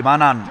যেন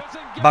বেমানান।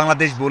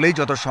 বাংলাদেশ বলেই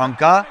যত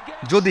শঙ্কা,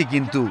 যদি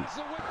কিন্তু।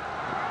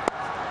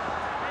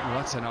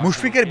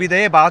 মুশফিকের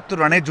বিদায়ে 72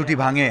 রানের জুটি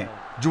ভাঙে।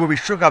 যুব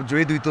বিশ্বকাপ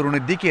জয়ী দুই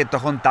তরুণের দিকে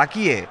তখন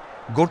তাকিয়ে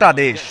গোটা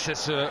দেশ।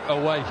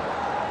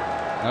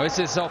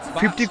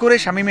 50 করে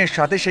শামীমের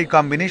সাথে সেই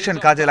কম্বিনেশন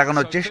কাজে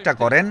লাগানোর চেষ্টা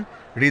করেন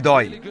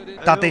হৃদয়।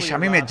 তাতে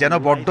শামীমের যেন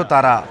বড্ড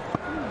তারা।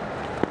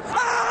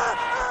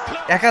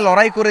 একা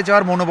লড়াই করে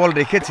যাওয়ার মনোবল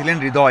রেখেছিলেন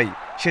হৃদয়।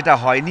 সেটা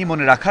হয়নি।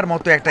 মনে রাখার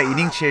মতো একটা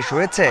ইনিংস শেষ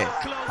হয়েছে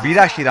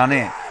 82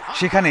 রানে।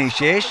 সেখানেই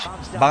শেষ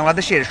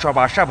বাংলাদেশের সব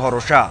আশা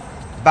ভরসা।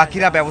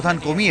 বাকিরা ব্যবধান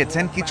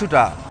কমিয়েছেন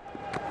কিছুটা।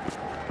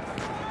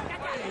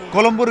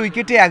 কলম্বোর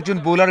উইকেটে একজন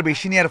বোলার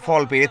বেশি নেওয়ার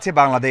ফল পেয়েছে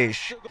বাংলাদেশ।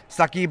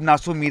 সাকিব,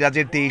 নাসুম,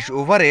 মিরাজের 23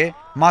 ওভারে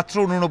মাত্র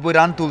 89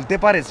 রান তুলতে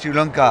পারে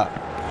শ্রীলঙ্কা।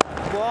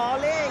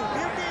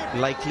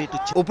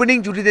 ওপেনিং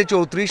জুটিতে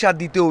 34 আর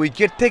দ্বিতীয়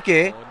উইকেট থেকে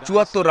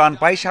 74 রান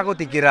পায়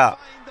স্বাগতিকেরা।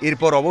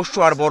 এরপর অবশ্য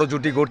আর বড়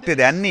জুটি গড়তে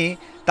দেননি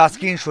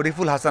তাসকিন,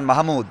 শরীফুল, হাসান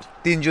মাহমুদ।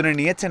 3 জনে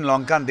নিয়েছেন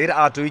লঙ্কানদের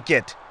 8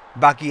 উইকেট,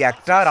 বাকি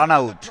একটা রান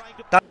আউট।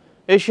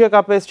 এশিয়া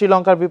কাপে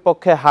শ্রীলঙ্কার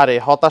বিপক্ষে হারে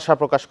হতাশা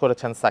প্রকাশ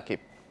করেছেন সাকিব।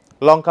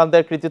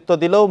 লঙ্কানদের কৃতিত্ব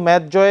দিলেও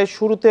ম্যাচ জয়ে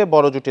শুরুতে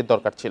বড় জুটির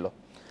দরকার ছিল,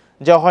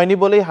 যা হয়নি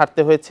বলেই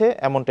হারতে হয়েছে,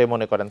 এমনটাই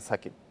মনে করেন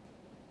সাকিব।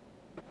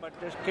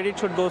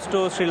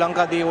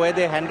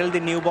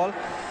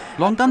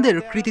 লঙ্কানদের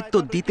কৃতিত্ব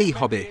দিতেই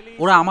হবে।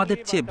 ওরা আমাদের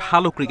চেয়ে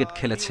ভালো ক্রিকেট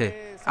খেলেছে।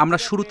 আমরা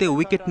শুরুতে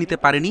উইকেট নিতে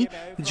পারিনি,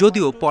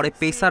 যদিও পরে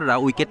পেসাররা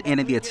উইকেট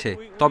এনে দিয়েছে,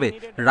 তবে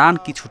রান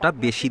কিছুটা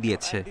বেশি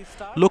দিয়েছে।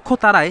 লক্ষ্য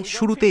তারায়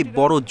শুরুতেই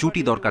বড়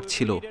জুটি দরকার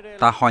ছিল,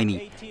 তা হয়নি।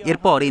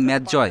 এরপর এই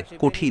ম্যাচ জয়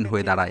কঠিন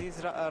হয়ে দাঁড়ায়।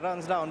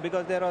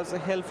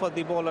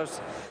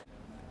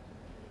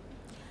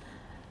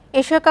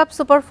 এশিয়া কাপ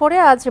সুপার 4-এ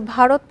আজ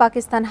Bharat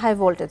Pakistan high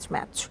voltage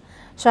match.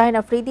 Shahin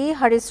Afridi,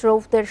 হারিস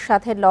রৌফদের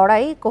সাথে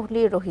লড়াই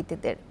কোহলি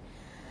রোহিতদের।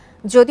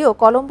 যদিও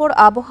কলম্বোর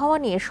আবহাওয়া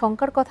নিয়ে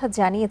শঙ্কার কথা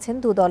জানিয়েছেন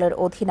দু দলের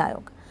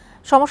অধিনায়ক।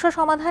 সমস্যা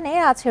সমাধানে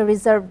আছে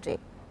রিজার্ভ ডে।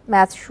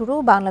 ম্যাচ শুরু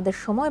বাংলাদেশ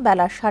সময়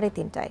বেলা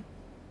 3:30টায়।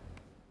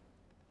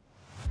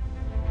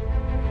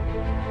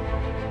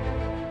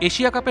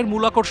 এশিয়া কাপের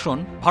মূল আকর্ষণ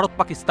ভারত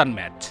পাকিস্তান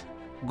ম্যাচ।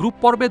 গ্রুপ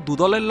পর্বে দু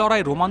দলের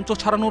লড়াই রোমাঞ্চ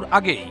ছড়ানোর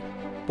আগেই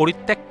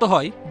পরিত্যক্ত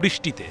হয়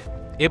বৃষ্টিতে।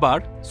 এবার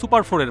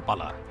সুপার 4-এর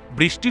পালা।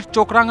 বৃষ্টির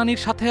চোখ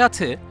রাঙানির সাথে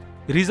আছে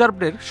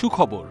রিজার্ভের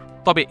সুখবর।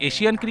 তবে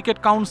এশিয়ান ক্রিকেট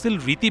কাউন্সিল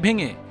রীতি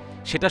ভেঙে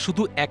সেটা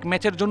শুধু এক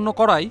ম্যাচের জন্য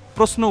করাই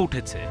প্রশ্ন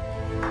উঠেছে।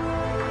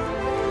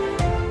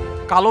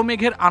 কালো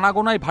মেঘের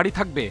আনাগোনায় ভারী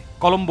থাকবে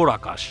কলম্বোর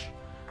আকাশ।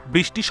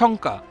 বৃষ্টি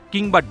শঙ্কা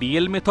কিংবা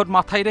ডিএল মেথড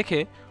মাথায় রেখে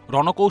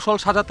রণকৌশল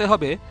সাজাতে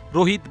হবে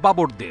রোহিত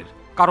বাবরদের,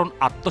 কারণ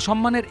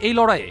আত্মসম্মানের এই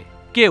লড়াইয়ে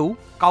কেউ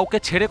কাউকে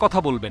ছেড়ে কথা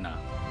বলবে না।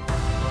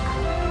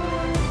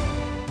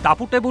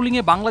 দাপুটে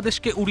বোলিংয়ে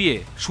বাংলাদেশকে উড়িয়ে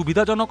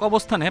সুবিধাজনক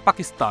অবস্থানে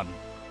পাকিস্তান।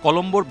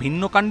 কলম্বোর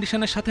ভিন্ন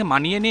কন্ডিশনের সাথে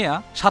মানিয়ে নেয়া,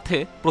 সাথে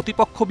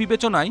প্রতিপক্ষ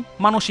বিবেচনায়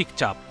মানসিক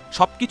চাপ,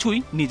 সবকিছুই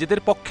নিজেদের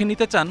পক্ষে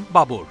নিতে চান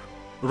বাবর।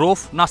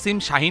 রৌফ, নাসিম,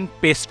 শাহিন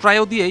পেস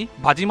ট্রায়ও দিয়েই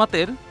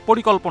বাজিমাতের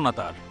পরিকল্পনা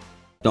তার।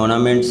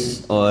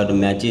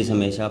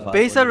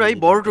 পেসাররাই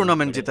বড়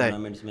টুর্নামেন্ট জেতায়।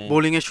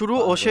 বোলিংয়ে শুরু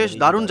ও শেষ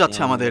দারুণ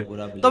যাচ্ছে আমাদের,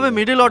 তবে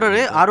মিডল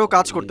অর্ডারে আরও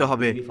কাজ করতে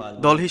হবে।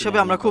 দল হিসেবে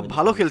আমরা খুব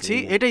ভালো খেলছি,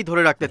 এটাই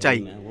ধরে রাখতে চাই।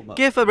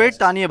 কে ফেভারিট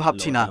তা নিয়ে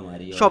ভাবছি না,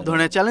 সব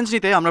ধরনের চ্যালেঞ্জ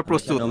নিতে আমরা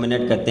প্রস্তুত।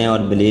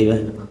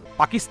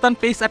 পাকিস্তান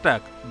পেস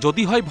অ্যাটাক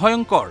যদি হয়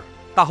ভয়ঙ্কর,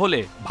 তাহলে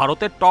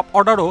ভারতের টপ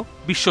অর্ডারও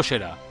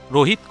বিশ্বসেরা।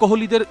 রোহিত,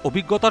 কোহলিদের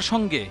অভিজ্ঞতার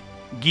সঙ্গে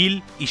গিল,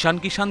 ঈশান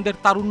কিষানদের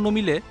তারুণ্য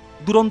মিলে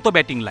দুরন্ত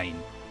ব্যাটিং লাইন।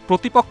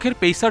 প্রতিপক্ষের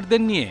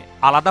পেসারদের নিয়ে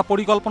আলাদা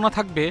পরিকল্পনা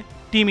থাকবে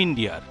টিম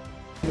ইন্ডিয়ার।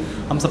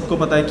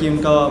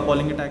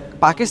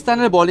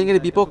 পাকিস্তানের বোলিংয়ের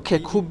বিপক্ষে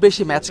খুব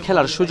বেশি ম্যাচ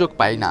খেলার সুযোগ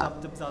পাই না,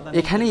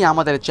 এখানেই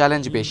আমাদের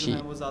চ্যালেঞ্জ বেশি।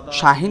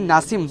 শাহিন,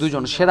 নাসিম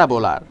দুজন সেরা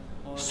বোলার,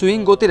 সুইং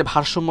গতির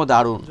ভারসাম্য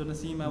দারুণ।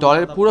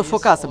 দলের পুরো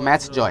ফোকাস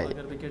ম্যাচ জয়।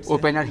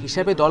 ওপেনার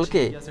হিসেবে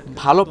দলকে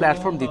ভালো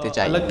প্ল্যাটফর্ম দিতে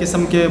চাই।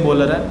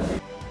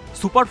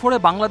 সুপার ফোরে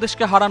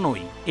বাংলাদেশকে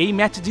হারানোই এই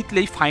ম্যাচ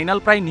জিতলেই ফাইনাল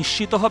প্রায়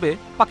নিশ্চিত হবে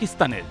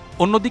পাকিস্তানের।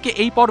 অন্যদিকে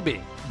এই পর্বে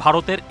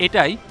ভারতের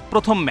এটাই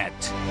প্রথম ম্যাচ।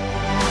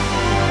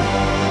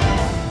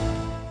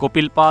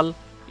 কপিল পাল,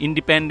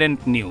 ইন্ডিপেন্ডেন্ট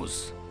নিউজ।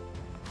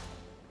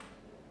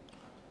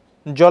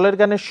 জলের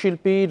গানের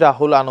শিল্পী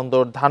রাহুল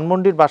আনন্দর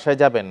ধানমন্ডির বাসায়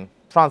যাবেন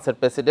ফ্রান্সের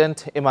প্রেসিডেন্ট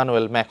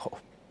ইমানুয়েল ম্যাখো।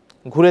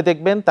 ঘুরে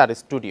দেখবেন তার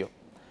স্টুডিও,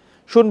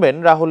 শুনবেন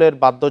রাহুলের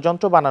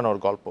বাদ্যযন্ত্র বানানোর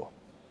গল্প।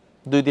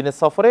 2 দিনের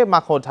সফরে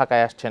ম্যাখো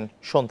ঢাকায় আসছেন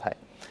সন্ধ্যায়।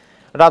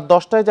 রাত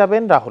 10টায়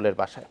যাবেন রাহুলের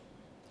বাসায়।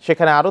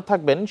 সেখানে আরও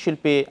থাকবেন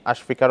শিল্পী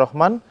আশফিকা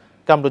রহমান,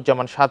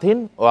 কামরুজ্জামান স্বাধীন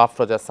ও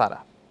আফরোজা সারা।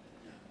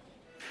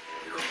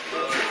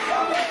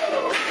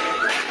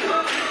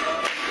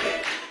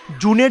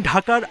 জুনে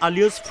ঢাকার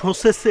আলিয়স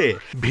ফ্রোসেসে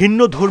ভিন্ন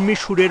ধর্মী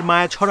সুরের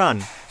মায়া ছড়ান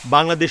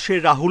বাংলাদেশের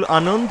রাহুল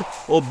আনন্দ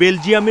ও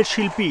বেলজিয়ামের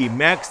শিল্পী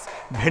ম্যাক্স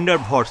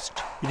ভেন্ডারভর্স্ট।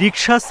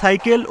 রিক্সা,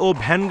 সাইকেল ও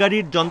ভ্যান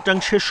গাড়ির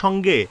যন্ত্রাংশের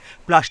সঙ্গে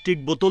প্লাস্টিক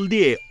বোতল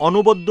দিয়ে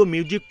অনবদ্য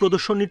মিউজিক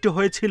প্রদর্শনীটি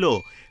হয়েছিল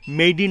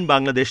মেড ইন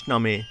বাংলাদেশ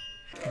নামে।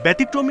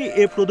 ব্যতিক্রমী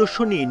এ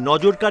প্রদর্শনী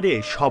নজর কাড়ে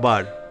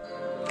সবার।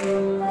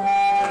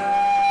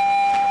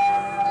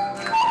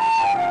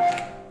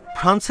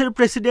 ফ্রান্সের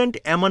প্রেসিডেন্ট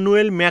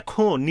ইমানুয়েল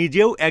ম্যাখো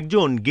নিজেও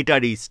একজন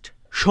গিটারিস্ট।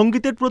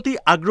 সঙ্গীতের প্রতি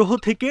আগ্রহ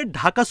থেকে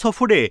ঢাকা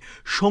সফরে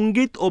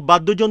সঙ্গীত ও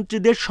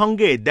বাদ্যযন্ত্রীদের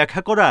সঙ্গে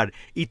দেখা করার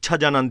ইচ্ছা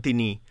জানান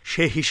তিনি।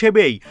 সে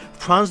হিসেবেই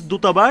ফ্রান্স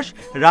দূতাবাস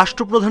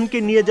রাষ্ট্রপ্রধানকে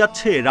নিয়ে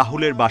যাচ্ছে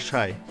রাহুলের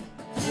বাসায়।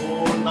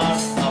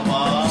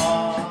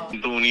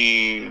 উনি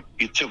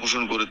ইচ্ছা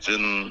পোষণ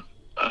করেছেন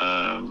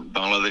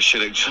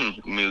বাংলাদেশের একজন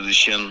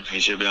মিউজিশিয়ান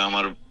হিসেবে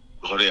আমার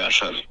ঘরে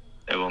আসার,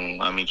 এবং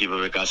আমি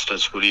কিভাবে কাজ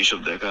টাজ করি এসব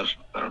দেখার।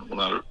 কারণ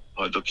ওনার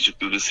হয়তো কিছু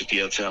কিউরিওসিটি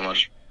আছে আমার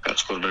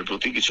কাজকর্মের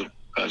প্রতি, কিছু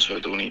কাজ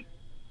হয়তো উনি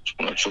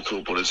ওনার চোখেও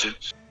পড়েছে।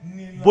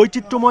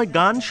 বৈচিত্র্যময়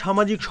গান,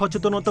 সামাজিক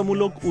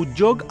সচেতনতামূলক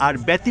উদ্যোগ আর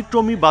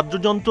ব্যতিক্রমী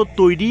বাদ্যযন্ত্র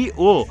তৈরি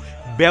ও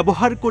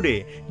ব্যবহার করে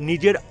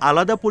নিজের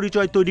আলাদা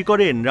পরিচয় তৈরি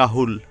করেন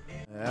রাহুল।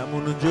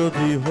 এমন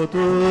যদি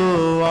হতো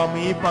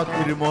আমি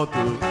পাখির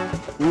মতো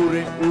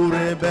উড়ে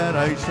উড়ে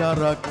বেড়াই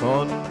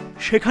সারাক্ষণ।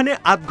 সেখানে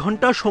আধ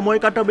ঘন্টা সময়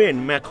কাটাবেন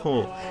ম্যাখো।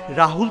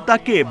 রাহুল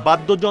তাকে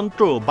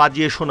বাদ্যযন্ত্র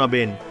বাজিয়ে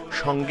শোনাবেন,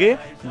 সঙ্গে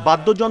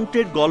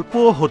বাদ্যযন্ত্রের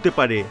গল্পও হতে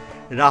পারে।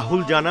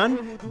 রাহুল জানান,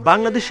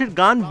 বাংলাদেশের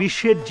গান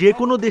বিশ্বের যে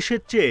কোনো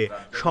দেশের চেয়ে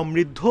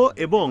সমৃদ্ধ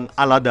এবং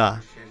আলাদা,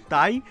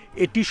 তাই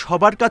এটি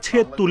সবার কাছে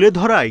তুলে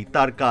ধরাই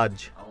তার কাজ।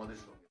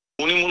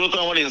 উনি মূলত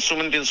আমার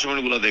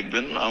ইনস্ট্রুমেন্ট গুলো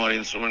দেখবেন, আমার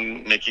ইনস্ট্রুমেন্ট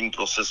মেকিং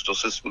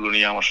প্রসেস গুলো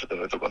নিয়ে আমার সাথে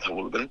হয়তো কথা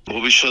বলবেন।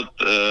 ভবিষ্যৎ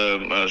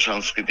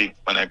সাংস্কৃতিক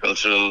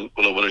কালচারাল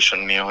কোলাবোরেশন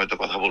নিয়ে হয়তো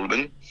কথা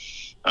বলবেন,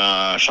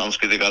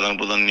 সাংস্কৃতিক আদান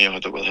প্রদান নিয়ে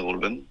হয়তো কথা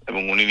বলবেন।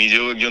 এবং উনি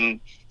নিজেও একজন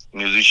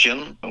মিউজিশিয়ান,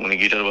 উনি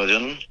গিটার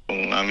বাজান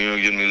এবং আমিও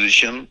একজন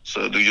মিউজিশিয়ান।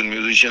 দুইজন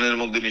মিউজিশিয়ানের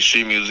মধ্যে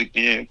নিশ্চয়ই মিউজিক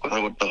নিয়ে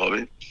কথাবার্তা হবে।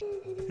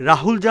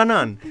 রাহুল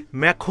জানান,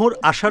 ম্যাখোর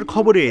আসার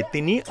খবরে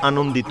তিনি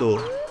আনন্দিত।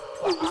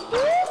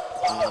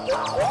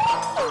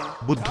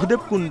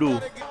 Buddhadeb Kundu,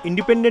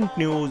 independent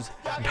news,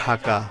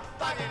 Dhaka.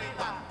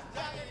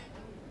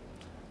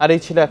 আর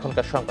এই ছিল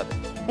এখনকার সংবাদ।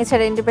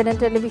 এছাড়া ইন্ডিপেন্ডেন্ট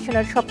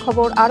টেলিভিশনের সব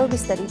খবর আরও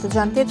বিস্তারিত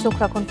জানতে চোখ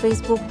রাখুন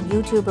ফেসবুক,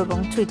 ইউটিউব এবং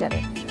টুইটারে।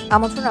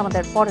 আমন্ত্রণ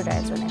আমাদের পরের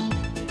আয়োজনে।